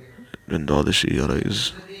प्रवेश कर गया। when Dwadashi arrives,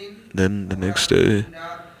 दूसरे दिन then the next day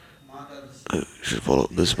महादशी you should follow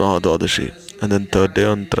this Mahadadashi, and then third day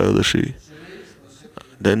on Trayadashi,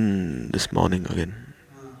 then this morning again,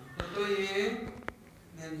 तो ये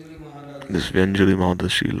Anjali महादशी this Vyanjali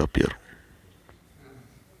Mahadashi will appear.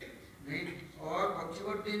 नहीं, और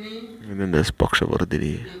पक्षवर्तिनी And then there's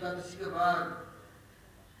Pakshavardhini. Ekadashi के बाद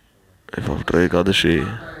If after Ekadashi,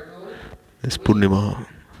 आता है तो there's Purnima,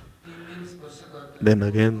 3 दिन स्पर्श करता है। then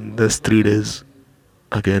again there's 3 days.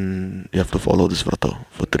 Again you have to follow this Vrata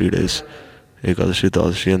for 3 days. Ekadashi,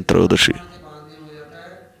 Dwadashi and Trayadashi. 5 दिन हो जाता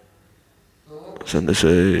है तो So then they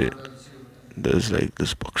say Ekadashi होता है। there's like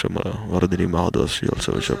this Pakshavardhini Mahadashi also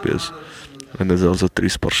which appears. And there's also 3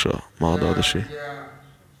 Sparsha Mahadashi.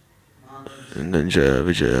 And then Jaya,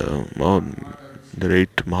 Vijaya, there are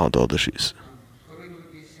 8 Mahadadashis. कभी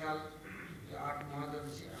कभी 20 साल या 8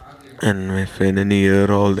 महादशी आ गए, And if in any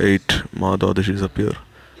year all 8 Mahadadashis appear,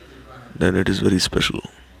 then it is very special.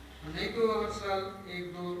 नहीं तो अगर साल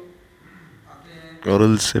 1-2 आते हैं Or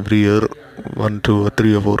else every year 1, 2 or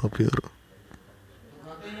 3 or 4 appear. तो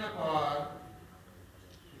कहते हैं यहाँ पर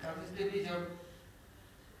एकादशी देवी जब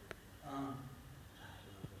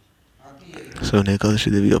आती है So when Ekadashi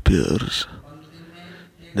Devi appears, 15 दिन में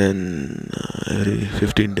एक then every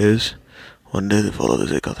 15 days, one day they follow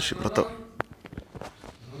this Ekadashi Vrata.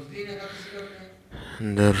 रोज दिन एकादशी करते हैं। And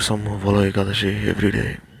there are some who follow Ekadashi every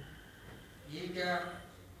day. ये क्या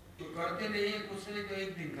तो करते नहीं है, कुछ नहीं तो एक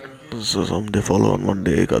दिन करते हैं So some they follow on one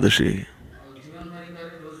day Ekadashi, और जीवन भर ही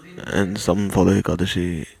करे रोज दिन। and some follow Ekadashi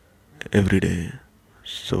every day.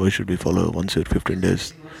 So why should we follow once every 15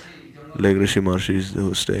 days? Maharshi jungle Like Rishi Maharshis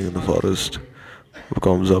who are staying in the forest, who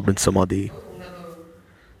comes up in Samadhi, तो उन्हें तो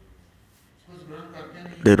कुछ ग्रहण करते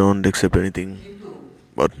नहीं, they don't accept anything, किंतु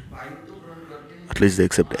but वायु तो ग्रहण करते हैं, at least they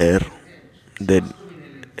accept air. They, सांस को भी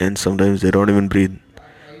नहीं लेते, and sometimes they don't even breathe,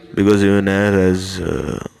 वायु because even air has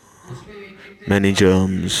उसमें भी पीते many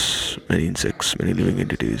germs, many insects, many living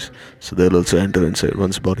entities. So they'll also enter inside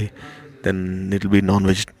one's body. Then it'll be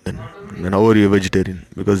non-veg. Then how are you a vegetarian?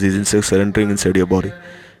 Because these insects are entering inside your body.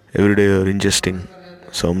 Every day you're ingesting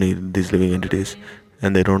so many these living entities,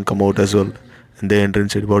 and they don't come out as well. And they enter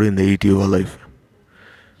inside your body and they eat you alive.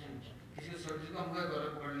 किसी सर्दी को हमका गला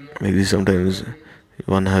पकड़ लिया, Maybe sometimes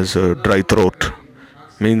one has a dry throat,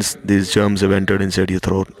 means these germs have entered inside your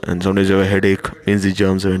throat. And sometimes you have a headache, means these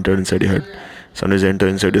germs have entered inside your head. Sometimes they enter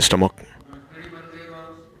inside your stomach.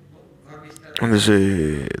 And they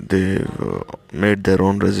say they've made their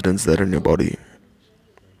own residence there in your body.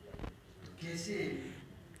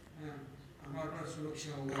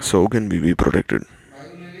 So how can we be protected?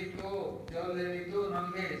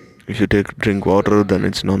 If you drink water, then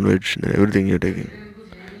it's non-veg. Then everything you're taking,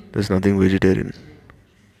 there's nothing vegetarian.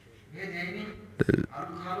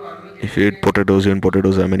 If you eat potatoes, even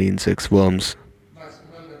potatoes have many insects, worms.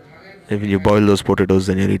 If you boil those potatoes,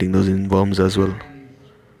 then you're eating those worms as well.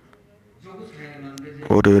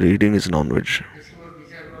 Whatever you're eating is non-veg.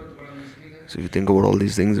 So if you think about all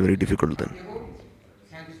these things, very difficult then.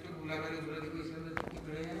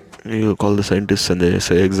 You call the scientists and they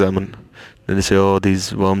say examine. Then they say, oh,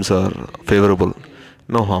 these worms are favorable.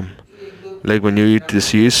 No harm. Like when you eat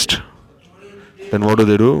this yeast, then what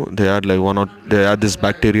do? They add like they add this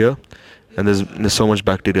bacteria, and there's so much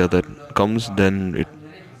bacteria that comes, then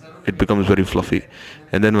it becomes very fluffy.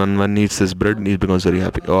 And then when one eats this bread, he becomes very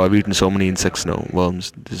happy. Oh, I've eaten so many insects now,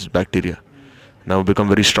 worms, this bacteria. Now I've become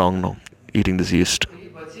very strong now, eating this yeast.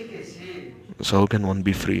 So how can one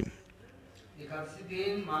be free?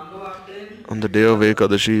 On the day of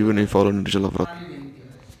Ekadasi, even if you follow Nirjala Vrat,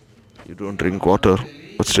 you don't drink water,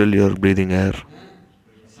 but still you're breathing air.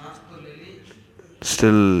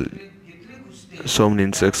 Still, so many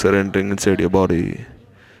insects are entering inside your body.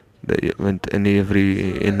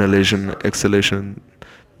 Every inhalation, exhalation,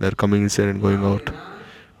 they're coming inside and going out.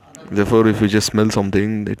 Therefore, if you just smell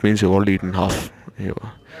something, it means you've already eaten half. You've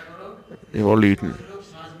already eaten.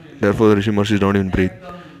 Therefore, the Rishi Maharishi don't even breathe,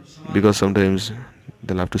 because sometimes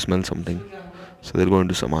they'll have to smell something, so they'll go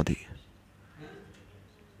into samadhi.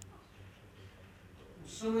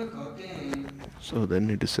 So then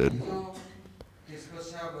it is said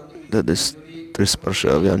that this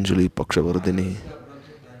Trisparsha, Vyanjali, Pakshavardhini,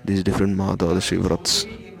 these different Mahadadashi vrats,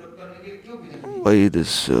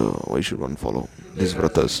 why should one follow these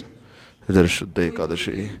vratas? If there is Shuddha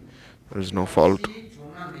Ekadashi, there is no fault.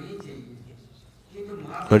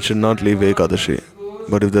 One should not leave Ekadashi.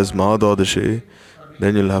 But if there's Mahadadashi,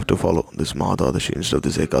 then you'll have to follow this Mahadadashi instead of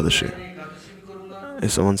this Ekadashi.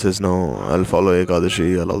 If someone says, no, I'll follow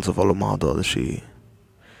Ekadashi, I'll also follow Mahadadashi.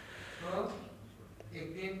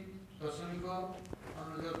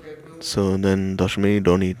 So then Dashmi,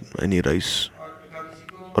 don't eat any rice,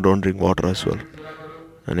 or don't drink water as well.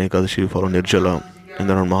 And Ekadashi you follow Nirjala, and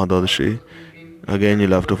then on Mahadadashi, again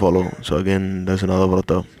you'll have to follow. So again there's another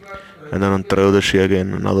vrata. And then on Trayodasi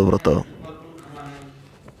again another vrata.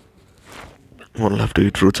 One will have to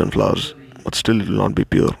eat fruits and flowers, but still it will not be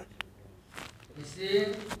pure.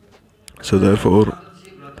 So therefore,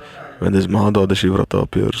 when this Mahadadashi vrata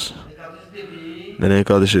appears, then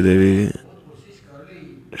Ekadashi Devi,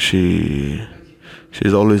 she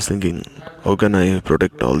is always thinking, how can I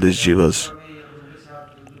protect all these jivas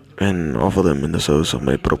and offer them in the service of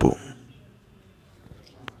my Prabhu?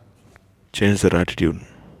 Change their attitude.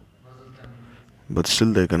 But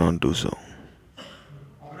still they cannot do so.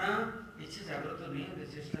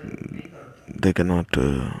 They cannot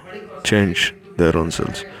change their own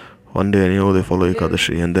selves. One day anyhow they follow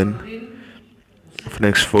Ekadashi, and then for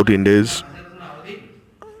next 14 days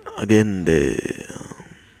again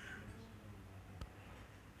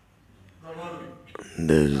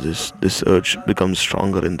this urge becomes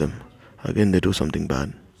stronger in them. Again they do something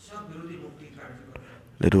bad.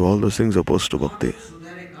 They do all those things opposed to bhakti.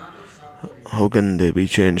 How can they be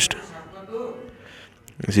changed?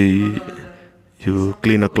 See, you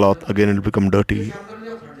clean a cloth, again it will become dirty.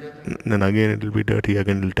 Then again it will be dirty,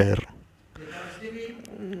 again it will tear.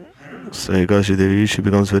 So Ekadashi Devi, she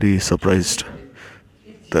becomes very surprised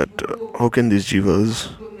that how can these jivas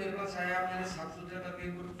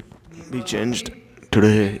be changed?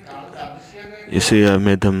 Today, you see, I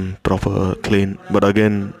made them proper, clean, but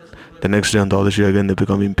again, the next day on Dadashi, again they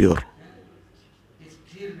become impure.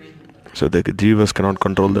 So the jivas cannot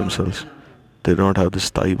control themselves. They do not have this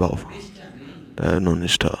Thai bhav. They have no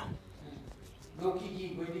nishtha.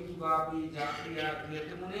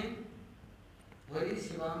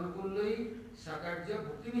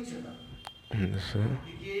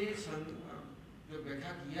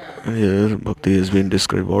 Here, bhakti has been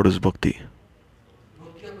described. What is bhakti?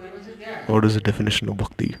 What is the definition of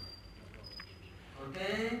bhakti?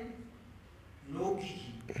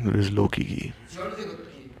 There is Lokiki.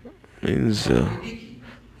 Means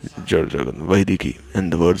Jal Jagat, Vaidiki,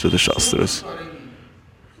 and the words of the Shastras.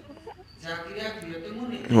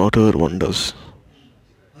 Whatever one does,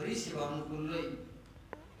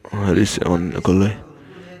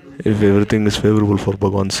 If everything is favorable for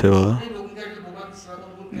Bhagwan Seva,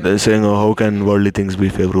 they're saying, oh, how can worldly things be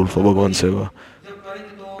favorable for Bhagwan Seva?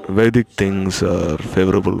 Vedic things are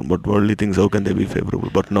favorable, but worldly things, how can they be favorable?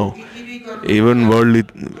 But no, even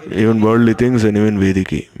worldly things and even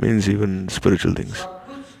Vediki, means even spiritual things.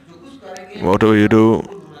 Whatever you do,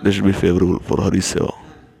 they should be favorable for Hari's Seva.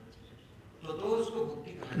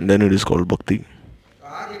 Then it is called Bhakti.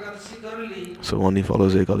 So when he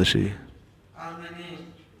follows Ekadasi,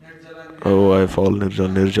 oh, I fall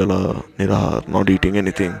Nirjala, Nirahar, not eating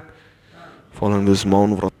anything, following this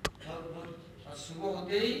Maun Vrat.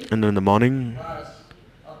 And then in the morning,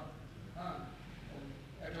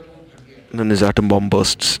 then this atom bomb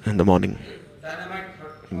bursts in the morning.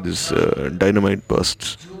 This dynamite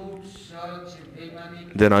bursts.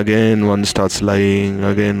 Then again one starts lying,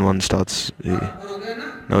 again one starts...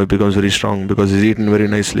 now he becomes very strong because he's eaten very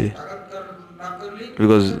nicely.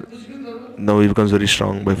 Because now he becomes very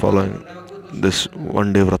strong by following this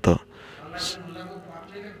one day vrata.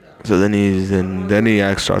 So then he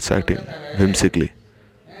starts acting whimsically.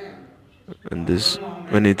 And this,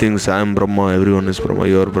 when he thinks I am Brahma, everyone is Brahma,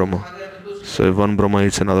 you are Brahma. So if one Brahma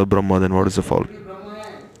eats another Brahma, then what is the fault?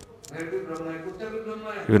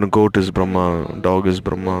 Even a goat is Brahma, dog is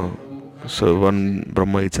Brahma. So one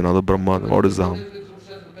Brahma eats another Brahma, what is the harm?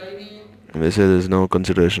 And they say there is no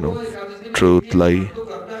consideration of truth, lie.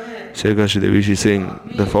 Ekadasi Devi, she's saying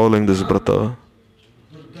they're following this brata,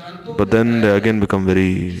 but then they again become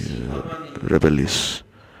very rebellious.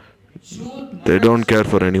 They don't care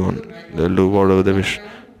for anyone. They'll do whatever they wish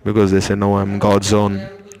because they say, now I'm God's own,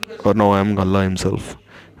 or now I'm Allah Himself,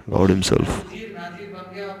 God Himself.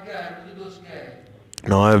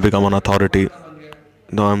 Now I have become an authority.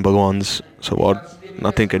 Now I'm Bhagwan's. So what?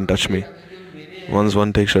 Nothing can touch me. Once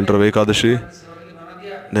one takes shelter of Ekadasi,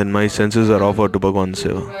 then my senses are offered to Bhagwan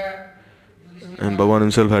Seva. And Bhagwan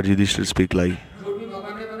himself had Yudhishthira speak lie.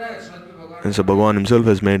 And so Bhagwan himself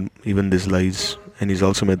has made even these lies, and he's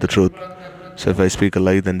also made the truth. So if I speak a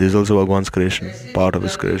lie, then this is also Bhagwan's creation, part of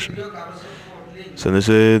his creation. So they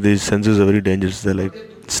say these senses are very dangerous. They're like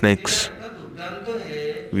snakes.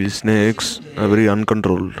 These snakes are very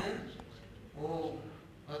uncontrolled.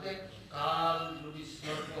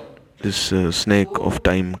 This snake of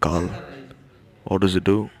time, Kal, what does it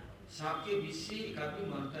do?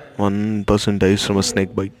 One person dies from a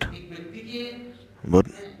snake bite. But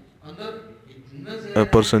a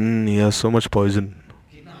person, he has so much poison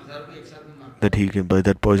that he can, by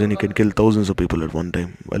that poison he can kill thousands of people at one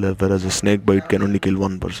time. Whereas a snake bite can only kill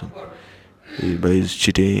one person. By his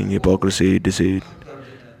cheating, hypocrisy, deceit,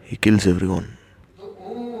 he kills everyone.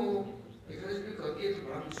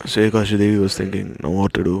 So Ekadasi Devi was thinking, now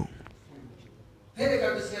what to do?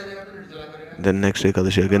 Then next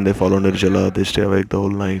Ekadasi again they follow Nirjala, they stay awake the whole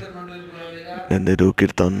night. Then they do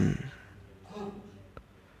Kirtan.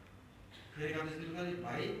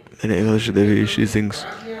 Then Ekadasi Devi, she thinks,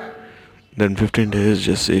 then 15 days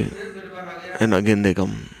just say, and again they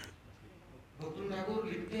come.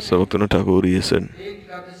 So Bhaktivinoda Thakur, he said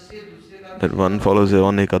that one follows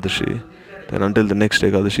one Ekadasi, then until the next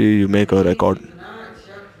Ekadasi you make a record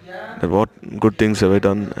that what good things have I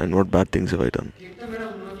done and what bad things have I done.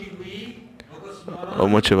 How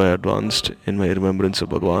much have I advanced in my remembrance of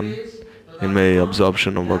Bhagwan, in my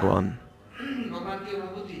absorption of Bhagwan,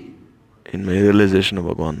 in my realization of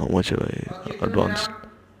Bhagwan, how much have I advanced,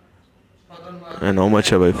 and how much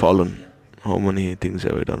have I fallen, how many things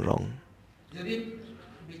have I done wrong.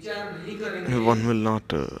 If one will not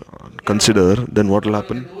consider, then what will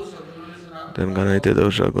happen? Then Ganaite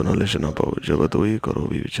dosha gunaleshana pav jagatoi karo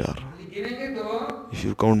vichar. If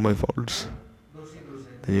you count my faults,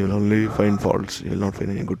 then you will only find faults, you will not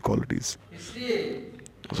find any good qualities.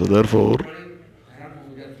 So therefore,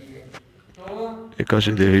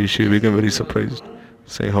 Ekadasi Devi, she became very surprised,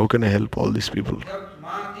 saying, how can I help all these people?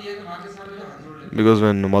 Because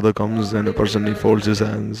when the mother comes, then a person, he folds his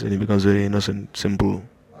hands and he becomes very innocent, simple.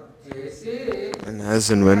 And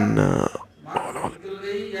as and when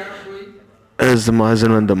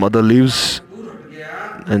the mother leaves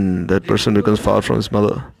and that person becomes far from his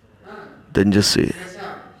mother, then just see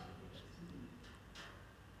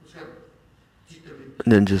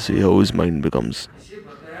how his mind becomes.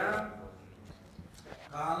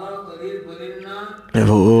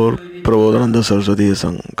 Therefore, Prabodhananda Saraswati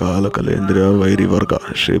sang Kala Kalendriya Vairi Varga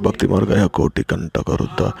Shri Bhakti Margaya Koti Kanta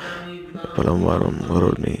Karutta Palamvaram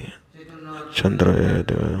Varuni Chandra.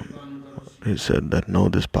 He said that now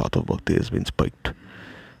this path of bhakti has been spiked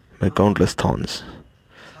by countless thorns.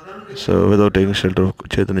 So without taking shelter of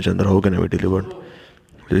Chaitanya Chandra, how can I be delivered?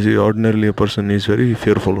 You see, ordinarily a person is very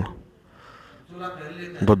fearful.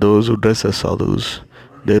 But those who dress as sadhus,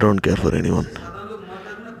 They don't care for anyone.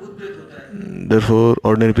 Therefore,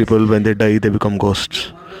 ordinary people, when they die, they become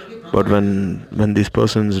ghosts. But when these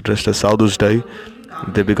persons dressed as sadhus die,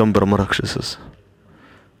 they become Brahma Rakshasas.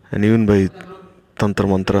 And even by Tantra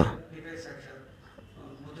Mantra,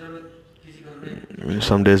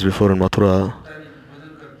 some days before in Mathura,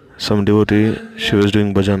 some devotee, she was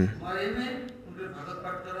doing bhajan.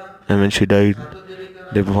 And when she died,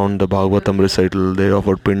 they found the Bhagavatam recital, they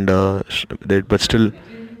offered pinda, but still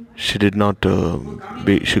she did not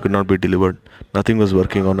she could not be delivered. Nothing was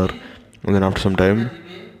working on her. And then after some time,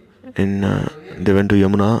 they went to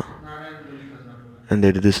Yamuna and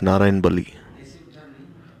they did this Narayan Bali.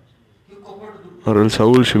 Or else how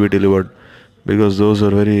will she be delivered? Because those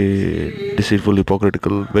are very deceitful,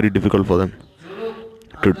 hypocritical, very difficult for them.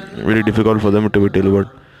 Very difficult for them to be delivered.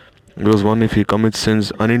 Because one, if he commits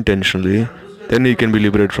sins unintentionally, then he can be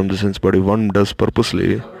liberated from the sins. But if one does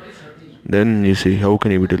purposely, then you see, how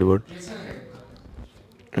can he be delivered?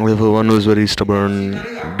 Therefore, one who is very stubborn,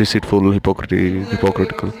 deceitful,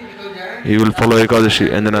 hypocritical, he will follow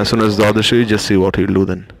Ekadasi, and then as soon as the Dwadashi, just see what he will do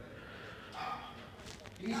then.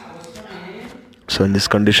 So in this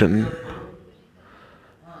condition,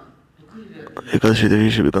 Ekadasi Devi,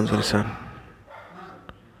 she becomes very sad.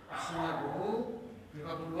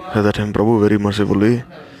 At that time, Prabhu very mercifully,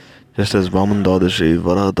 just as Vaman Dwadashi,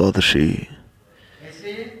 Vara Dwadashi,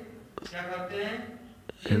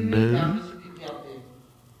 and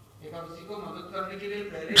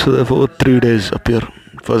so therefore 3 days appear.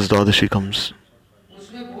 First Dwadashi comes.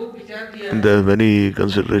 And there are many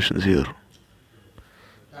considerations here.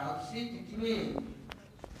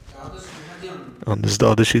 On this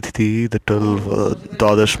Dwadashi Tithi, the 12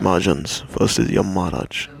 Dwadash Mahajans. First is Yam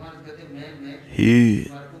Maharaj.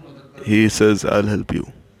 He says, I'll help you.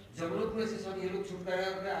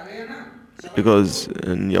 Because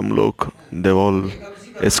in Yamlok, they've all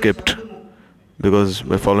escaped. Because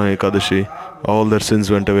by following Ekadashi, all their sins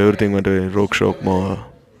went away, everything went away, Rok, Shok, Moha.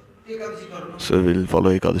 So we'll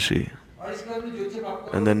follow Ekadashi.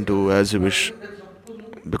 And then do as you wish.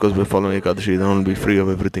 Because by following Ekadashi, then we'll be free of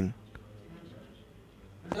everything.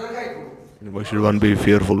 Why should one be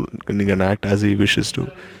fearful? He can act as he wishes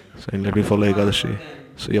to. So let me follow Ekadashi.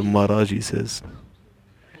 So Yam Maharaj, he says.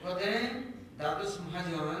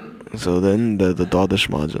 So then the Dwadash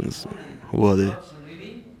Mahajans, who are they?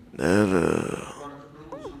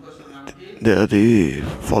 They are the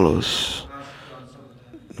followers,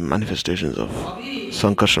 manifestations of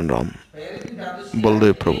Sankarshan Ram,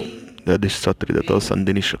 Baldev Prabhu. They are the Satri, that was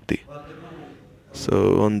Sandhini Shakti.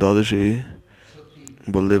 So on Dwadashi,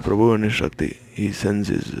 Baldev Prabhu and his Shakti, he sends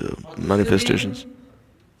his manifestations.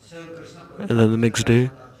 And then the next day,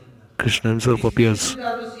 Krishna himself appears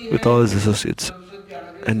with all his associates.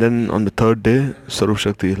 And then on the third day, Sarup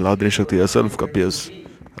Shakti, Ladini Shakti herself appears,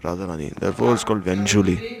 Radharani. Therefore it's called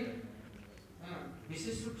Vyanjuli.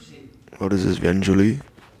 What is this Vyanjuli?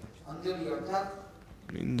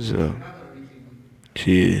 Means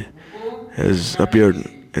she has appeared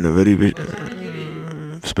in a very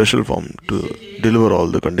special form to deliver all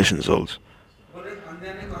the conditioned souls.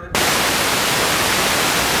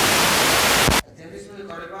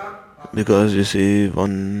 Because you see,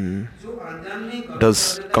 one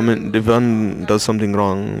does come in, if one does something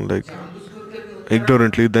wrong, like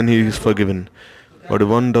ignorantly, then he is forgiven. But if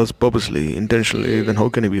one does purposely, intentionally, then how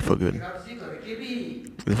can he be forgiven?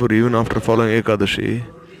 Therefore, even after following Ekadashi,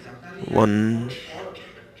 one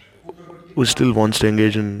who still wants to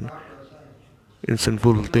engage in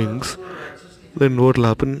sinful things, then what will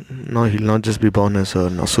happen? Now he'll not just be born as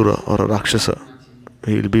an Asura or a Rakshasa.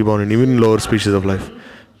 He'll be born in even lower species of life.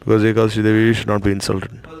 Because Ekadasi Devi should not be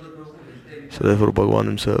insulted. So therefore Bhagavan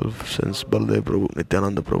himself sends Baldev Prabhu,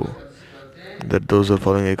 Nityananda Prabhu, that those who are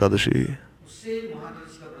following Ekadashi,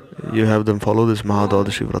 you have them follow this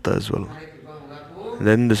Mahadwadashi Vrata as well. And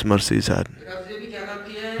then this mercy is had.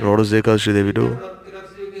 And what does Ekadashi Devi do?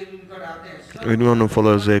 Anyone who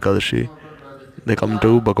follows Ekadashi, they come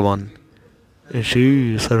to Bhagavan. And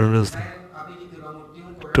she surrenders them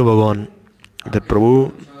to Bhagavan. That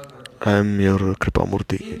Prabhu, I am your Kripa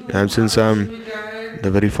Murti. And since I am the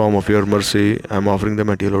very form of your mercy, I am offering them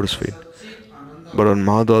at your lotus feet. But on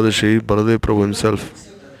Mahadwadashi, Baladev Prabhu himself,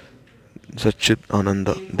 Satchit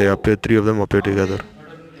Ananda, they appear, 3 of them appear together.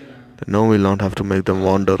 Now we will not have to make them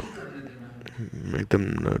wander, make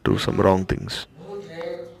them do some wrong things.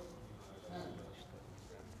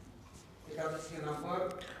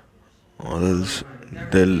 Or else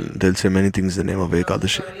they'll say many things in the name of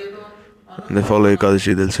Ekadashi. When they follow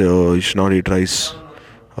Ekadashi, they'll say, oh, you should not eat rice.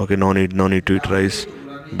 Okay, no need to eat rice.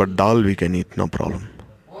 But dal we can eat, no problem.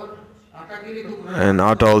 And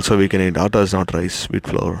atta also we can eat. Atta is not rice, wheat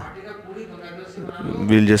flour.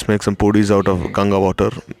 We'll just make some pudis out of Ganga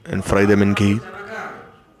water and fry them in ghee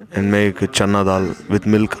and make chana dal with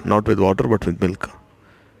milk, not with water but with milk.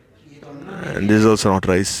 And this is also not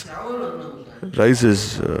rice. Rice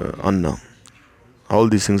is anna. All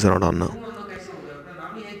these things are not anna.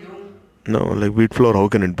 No, like wheat flour, how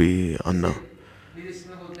can it be anna?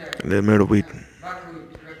 They're made of wheat.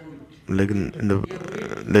 Like in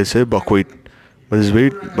they say buckwheat, but it's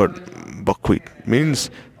wheat, but buckwheat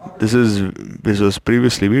means this was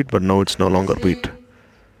previously wheat, but now it's no longer wheat.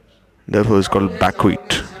 Therefore, it's called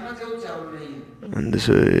buckwheat. And there's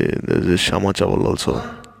this shama chawal also,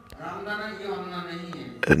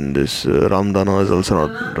 and this ramdana is also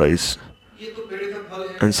not rice,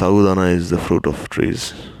 and sagudana is the fruit of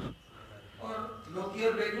trees.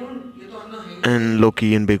 And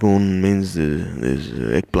loki and begun means these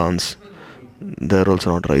eggplants. They're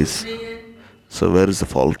also not rice. So where is the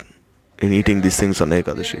fault in eating these things on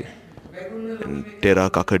Ekadashi? And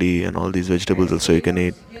tera, kakadi and all these vegetables also you can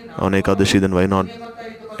eat on Ekadashi, then why not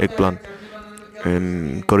eggplant?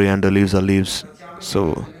 And coriander leaves are leaves.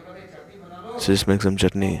 So just make some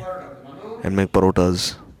chutney and make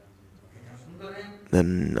parotas.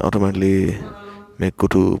 Then automatically make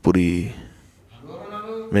kutu, puri,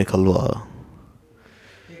 make halwa.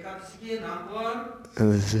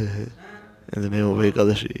 And this, in the name of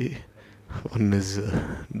Ekadashi, one is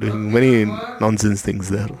doing many nonsense things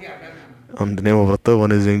there. On the name of Vrata,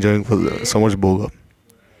 one is enjoying for so much bhoga.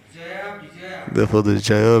 Therefore, the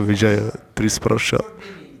Jaya, Vijaya, Trisprasha,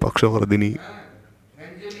 Paksha Vardini,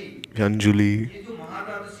 Vyanjuli,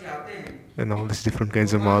 and all these different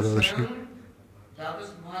kinds of Mahadadashi.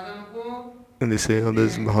 And they say on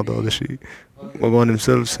this Mahadadashi, Bhagavan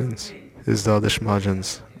himself sends his Dadash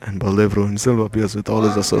Mahajans, and Baldev himself appears with all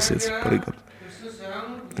his associates, Parigar.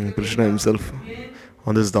 And Krishna himself,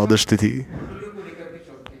 on this Dadash Tithi,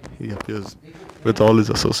 he appears with all his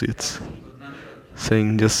associates,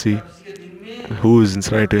 saying, just see who is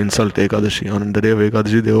trying to insult Ekadashi. On the day of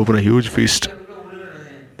Ekadashi, they open a huge feast.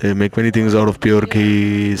 They make many things out of pure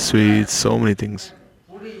ghee, sweets, so many things.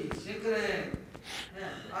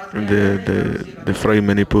 And they fry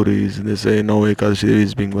many puris. They say, now Ekadashi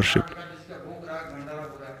is being worshipped.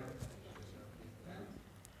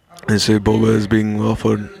 They say Bhoga is being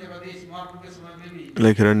offered.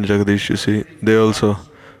 Like Hiran Jagadish, you see, they also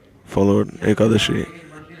followed Ekadashi.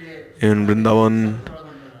 In Vrindavan,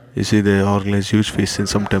 you see, they organize huge feasts in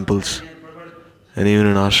some temples and even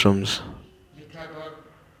in ashrams.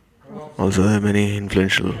 Also, there are many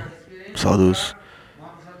influential sadhus.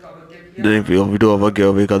 Then if you do Avagya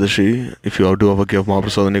of Ekadashi, if you do Avagya of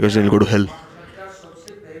Mahaprasad and Ekadashi, then you go to hell.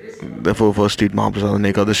 Therefore, first eat Mahaprasad and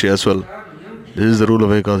Ekadashi as well. This is the rule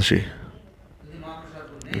of Ekadashi.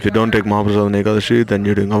 If you don't take Mahaprasad and Ekadashi, then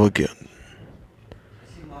you're doing Avagya.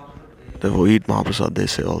 Therefore, eat Mahaprasad, they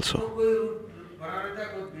say also.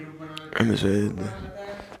 And they say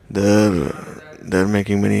they're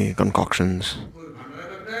making many concoctions.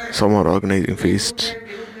 Some are organizing feasts.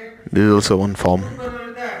 This is also one form.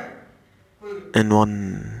 And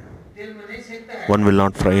one will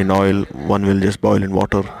not fry in oil, one will just boil in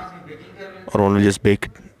water, or one will just bake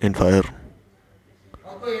it in fire,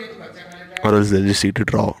 or else they'll just eat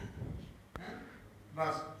it raw.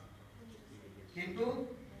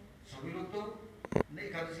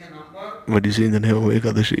 But you see, in the name of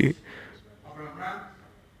Ekadashi,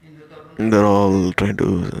 they're all trying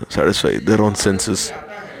to satisfy their own senses.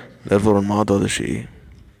 Therefore, on Mahadadashi,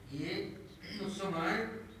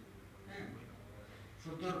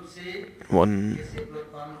 one,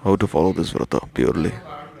 how to follow this vrata purely.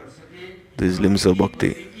 These limbs of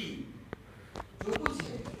bhakti,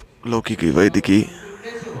 Lokiki, Vaidiki,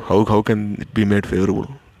 how can it be made favorable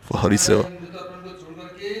for Hariseva?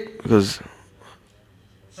 Because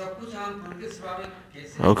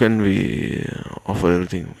how can we offer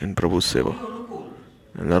everything in Prabhu's seva?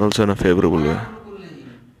 And that also in a favorable way.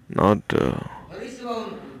 Not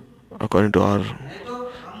according to our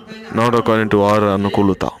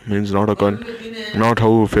anukulata. Means not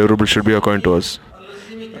how favorable should be according to us.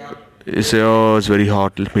 You say, oh, it's very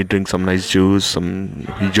hot, let me drink some nice juice, some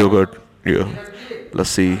yogurt,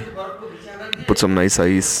 lassi, put some nice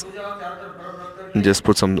ice, just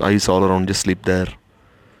put some ice all around, just sleep there.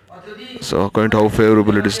 So according to how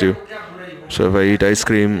favorable it is to you. So if I eat ice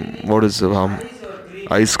cream, what is the harm?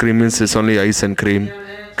 Ice cream means it's only ice and cream.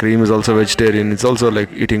 Cream is also vegetarian, it's also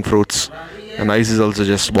like eating fruits. And ice is also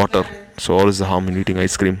just water. So what is the harm in eating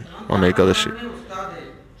ice cream on Ekadashi?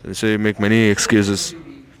 So you make many excuses.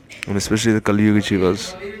 And especially the Kali Yuga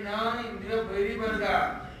Jivas.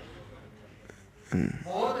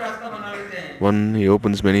 One, he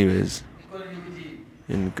opens many ways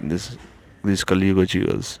in these Kali Yuga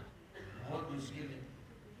Jivas.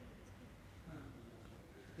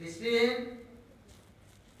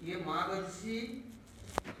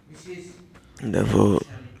 Therefore,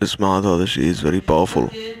 this Mahadadashi is very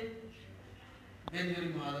powerful.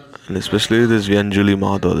 And especially this Vyanjali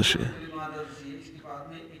Mahadadashi.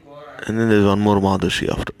 And then there's one more Mahadadashi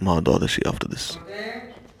after this.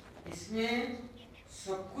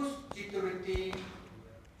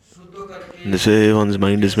 And they say one's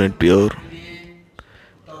mind is made pure.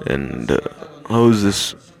 And how is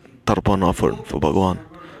this Tarpan offered for Bhagavan?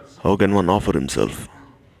 How can one offer himself?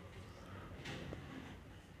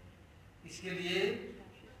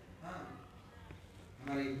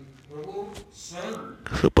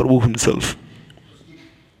 So Prabhu himself,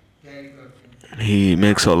 he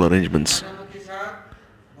makes all arrangements.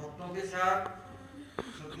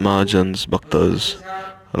 Mahajans, Bhaktas,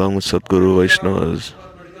 along with Sadguru, Vaishnavas,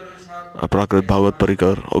 Aprakrit Bhagavad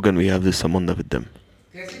Parikar, how can we have this sambandha with them?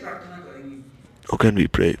 How can we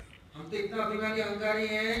pray?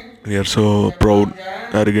 We are so proud,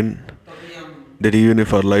 arrogant, that even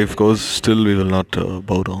if our life goes, still we will not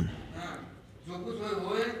bow down.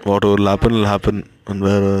 Whatever will happen, and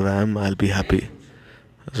wherever I am, I'll be happy.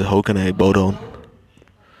 So how can I bow down?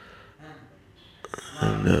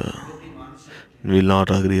 And we will not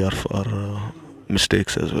agree our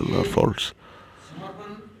mistakes as well, our faults.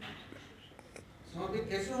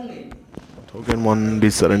 How can one be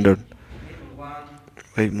surrendered?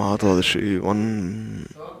 Like Mahadadashi, one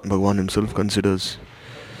Bhagavan himself considers.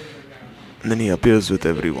 And then he appears with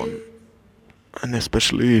everyone. And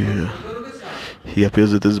especially he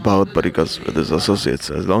appears with his Bhagavad Parikars, with his associates.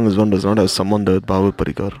 As long as one does not have someone with Bhagavad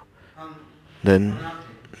Parikar, then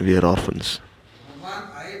we are orphans.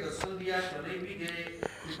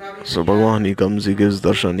 So Bhagavan, he comes, he gives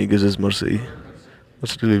darshan, he gives his mercy. But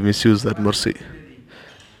still we misuse that mercy.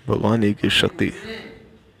 Bhagavan, he gives Shakti.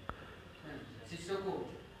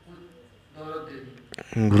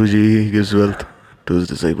 Guruji gives wealth to his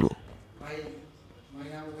disciple.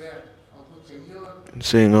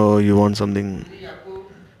 Saying, oh, you want something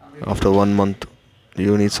after 1 month,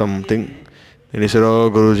 you need something. And he said, oh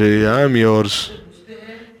Guruji, I am yours.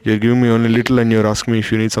 You're giving me only little and you're asking me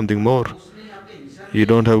if you need something more. You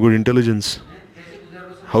don't have good intelligence.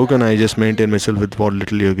 How can I just maintain myself with what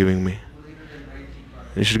little you're giving me?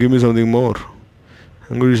 You should give me something more.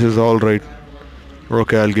 And Guruji says, alright,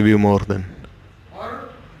 okay, I'll give you more then.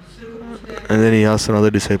 And then he asks another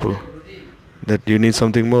disciple that you need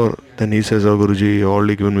something more. Then he says, oh Guruji, you've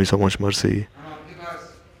already given me so much mercy.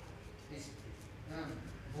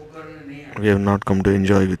 We have not come to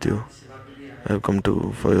enjoy with you. I have come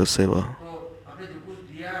for your seva.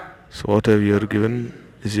 So whatever you are given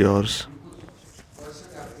is yours.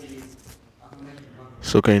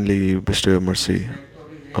 So kindly bestow your mercy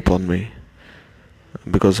upon me,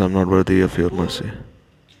 because I am not worthy of your mercy.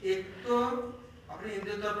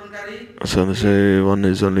 So they say one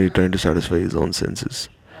is only trying to satisfy his own senses.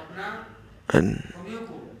 And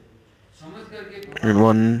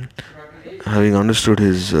one, having understood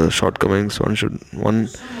his shortcomings,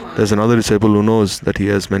 there's another disciple who knows that he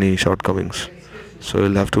has many shortcomings. So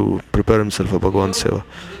he'll have to prepare himself for Bhagavan's seva.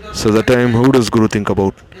 So that time, who does Guru think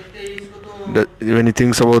about? When he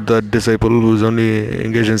thinks about that disciple who's only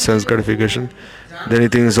engaged in sense gratification, then he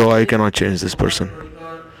thinks, oh, I cannot change this person.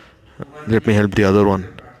 Let me help the other one.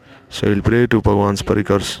 So he'll pray to Bhagavan's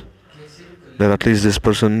Parikars that at least this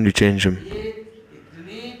person, you change him.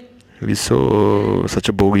 He's such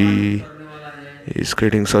a bogey, he's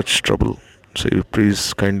creating such trouble. So you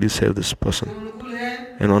please kindly save this person.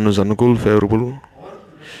 And one who's anukul, favorable,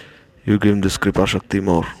 you give him this Kripa Shakti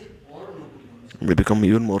more. They become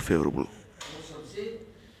even more favorable.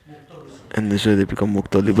 And this way they become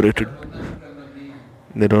mukta, liberated.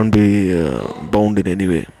 They don't be bound in any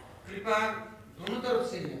way.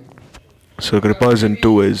 So Kripa is in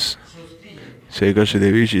two ways. Ekadasi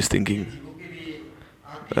Devi, she is thinking,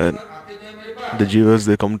 and the jivas,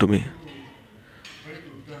 they come to me,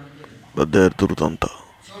 but they are Durutanta.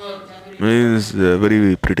 Means they are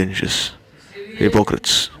very pretentious,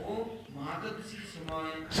 hypocrites.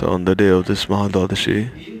 So on the day of this Mahadadashi,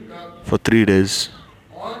 for 3 days,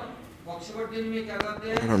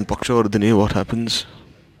 and on Pakshavardhini, what happens?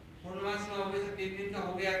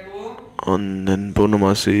 On then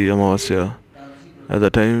Purnamasi, Amavasya, at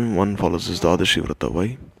that time one follows this Dadashi Vrata.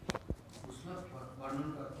 Why?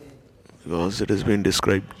 Because it has been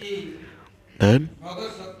described that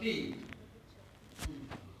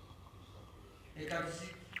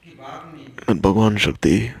Bhagavan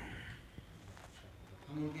Shakti,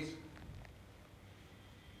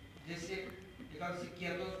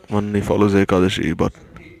 One he follows Ekadasi, but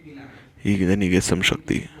then he gets some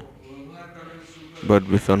Shakti. But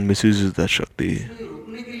if one misuses that Shakti,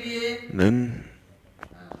 then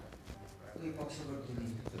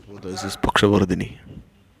there's this Pakshavardhini.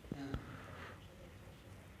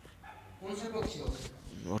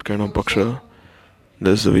 What kind of Paksha?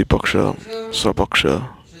 There's the Vipaksha, Swapaksha,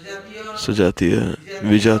 Sajatiya,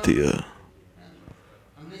 Vijatiya.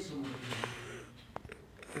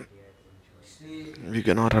 We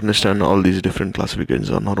cannot understand all these different classifications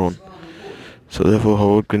on our own. So therefore,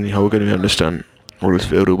 how can we understand what is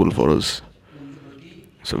favorable for us?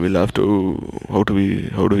 So we'll have to how do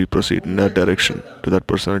we proceed in that direction? To that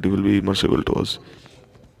personality will be merciful to us.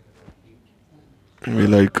 We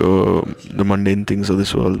like the mundane things of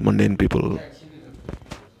this world, mundane people,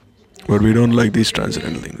 but we don't like these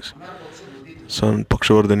transcendental things. So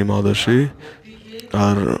Pakshavardhani Mahadashi,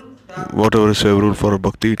 or whatever is favorable for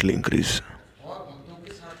bhakti, it will increase.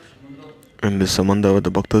 And this samandha with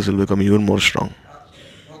the bhaktas will become even more strong.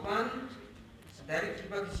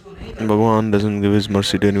 Bhagavan doesn't give his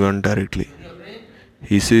mercy to anyone directly.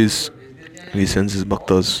 He sends his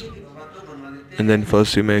bhaktas, and then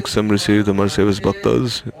first he makes them receive the mercy of his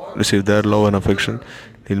bhaktas, receive their love and affection.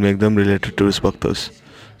 He'll make them related to his bhaktas.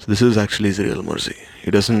 So this is actually his real mercy. He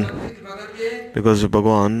doesn't, because if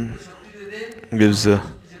Bhagavan gives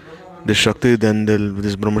this Shakti, then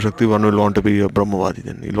this Brahma Shakti, one will want to be a Brahmavadi,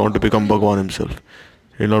 then he'll want to become Bhagavan himself.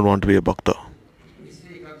 He'll not want to be a Bhakta.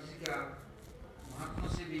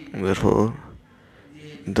 Therefore,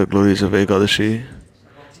 the glories of Ekadasi,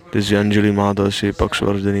 this Anjali Mahadashi,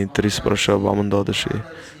 Pakshavardhani, Trisprasha, Vamandadashi,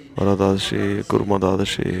 Varadadashi,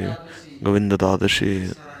 Kurmadadashi,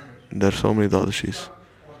 Govindadadashi, there are so many Dadashis.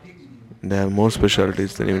 They have more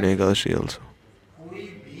specialities than even Ekadashi also.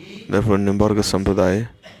 Therefore, in Nimbarga Sampradaya,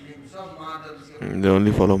 they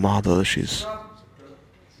only follow Mahadadashis.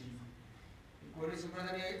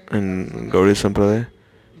 In Gaudiya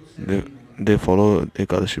Sampradaya, they follow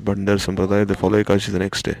Ekadashi, but in their Sampradaya, they follow Ekadashi the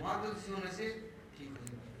next day.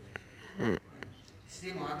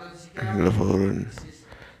 Therefore,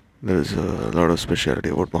 there is a lot of speciality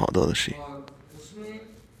about Mahadadashi.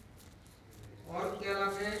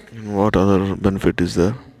 What other benefit is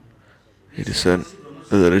there? It is said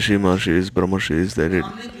that the Rishi Maharshis, Brahmarshis, they did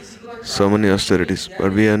so many austerities,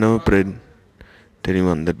 but we have never prayed to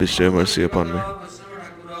anyone that bestow mercy upon me.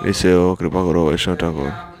 We say, "Oh, Kripa Karo, Vaishnava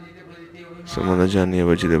Thakur, Samana Janya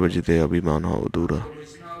Vajite Vajite Abhiman Hao Dura,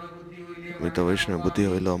 Vita Vaishnava Buddhi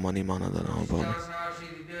Havila Mani Manadana Hao Bhavani,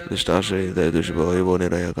 Dishtashe Dayadushibha Evo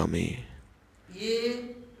Niraya Kami."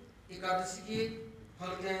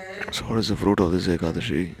 So what is the fruit of this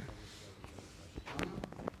Ekadashi?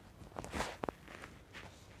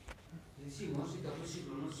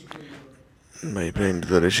 By praying to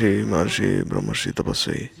the Rishi, Maharshi, Brahmarshi,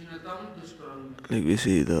 Tapasvi. Like we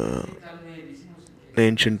see the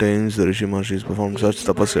ancient times, the Rishi Maharshis performed such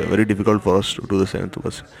tapasya, very difficult for us to do the same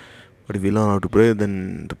tapasya. But if we learn how to pray,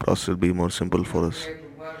 then the process will be more simple for us.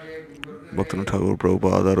 Bhaktivinoda Thakur,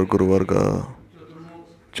 Prabhupada, Guru Varga,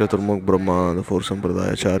 Chaturmukh Brahma, the four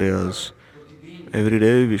Sampradaya Acharyas. Every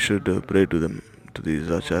day we should pray to them, to these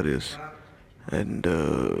Acharyas, and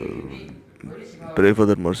pray for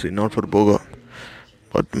their mercy, not for Bhoga,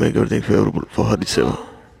 but make everything favorable for Hari Seva.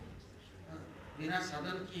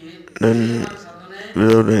 Then,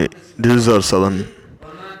 this is our sadhan.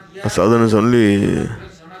 Our sadhan is only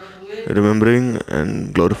remembering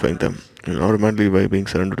and glorifying them. And automatically, by being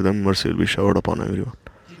surrendered to them, mercy will be showered upon everyone.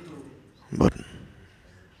 But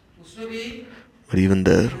even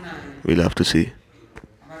there, we'll have to see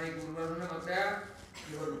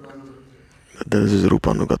that there is this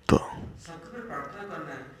Rupanugatta.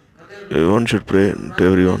 Everyone should pray to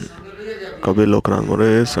everyone. Kabe Lokran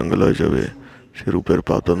More, Sangala Jave, Shiruper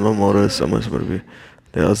Patana More, Samasmarvi.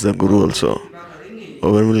 They ask the Guru also,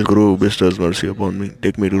 "Oh, when will Guru bestows mercy upon me?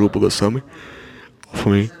 Take me to Rupa Goswami. For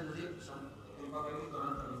me.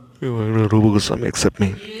 When will Rupa Goswami accept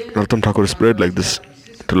me?" Narottam Thakur spread like this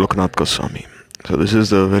to Lokanath Goswami. So this is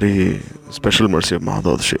the very special mercy of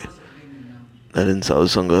Mahadadashi. That in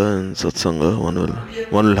Sadhusanga and Satsanga, one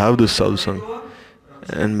will have this Sadhusanga.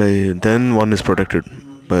 And then one is protected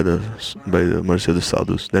by the mercy of the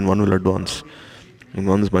sadhus. Then one will advance, and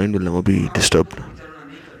one's mind will never be disturbed,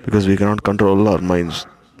 because we cannot control our minds.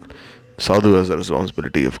 Sadhu has the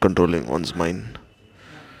responsibility of controlling one's mind.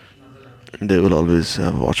 They will always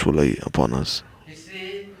have a watchful eye upon us.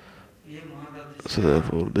 So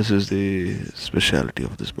therefore, this is the speciality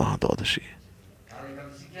of this Mahadadashi.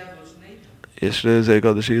 Yesterday's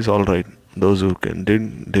Ekadashi is all right. Those who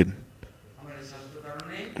did.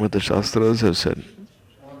 But the Shastras have said,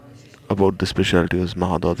 about the speciality of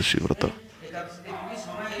Mahadadashi Vrata.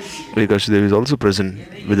 Ekadashi Devi is also present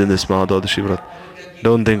within this Mahadadashi Vrata.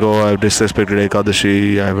 Don't think, oh, I've disrespected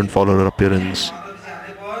Ekadashi, I haven't followed her appearance.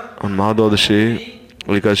 On Mahadadashi,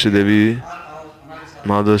 Ekadashi Devi,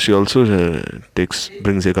 Mahadadashi also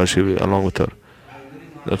brings Ekadashi along with her.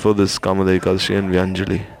 Therefore, this Kamada Ekadashi and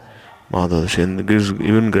Vyanjali Mahadadashi, and gives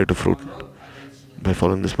even greater fruit by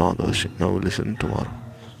following this Mahadadashi. Now we listen tomorrow.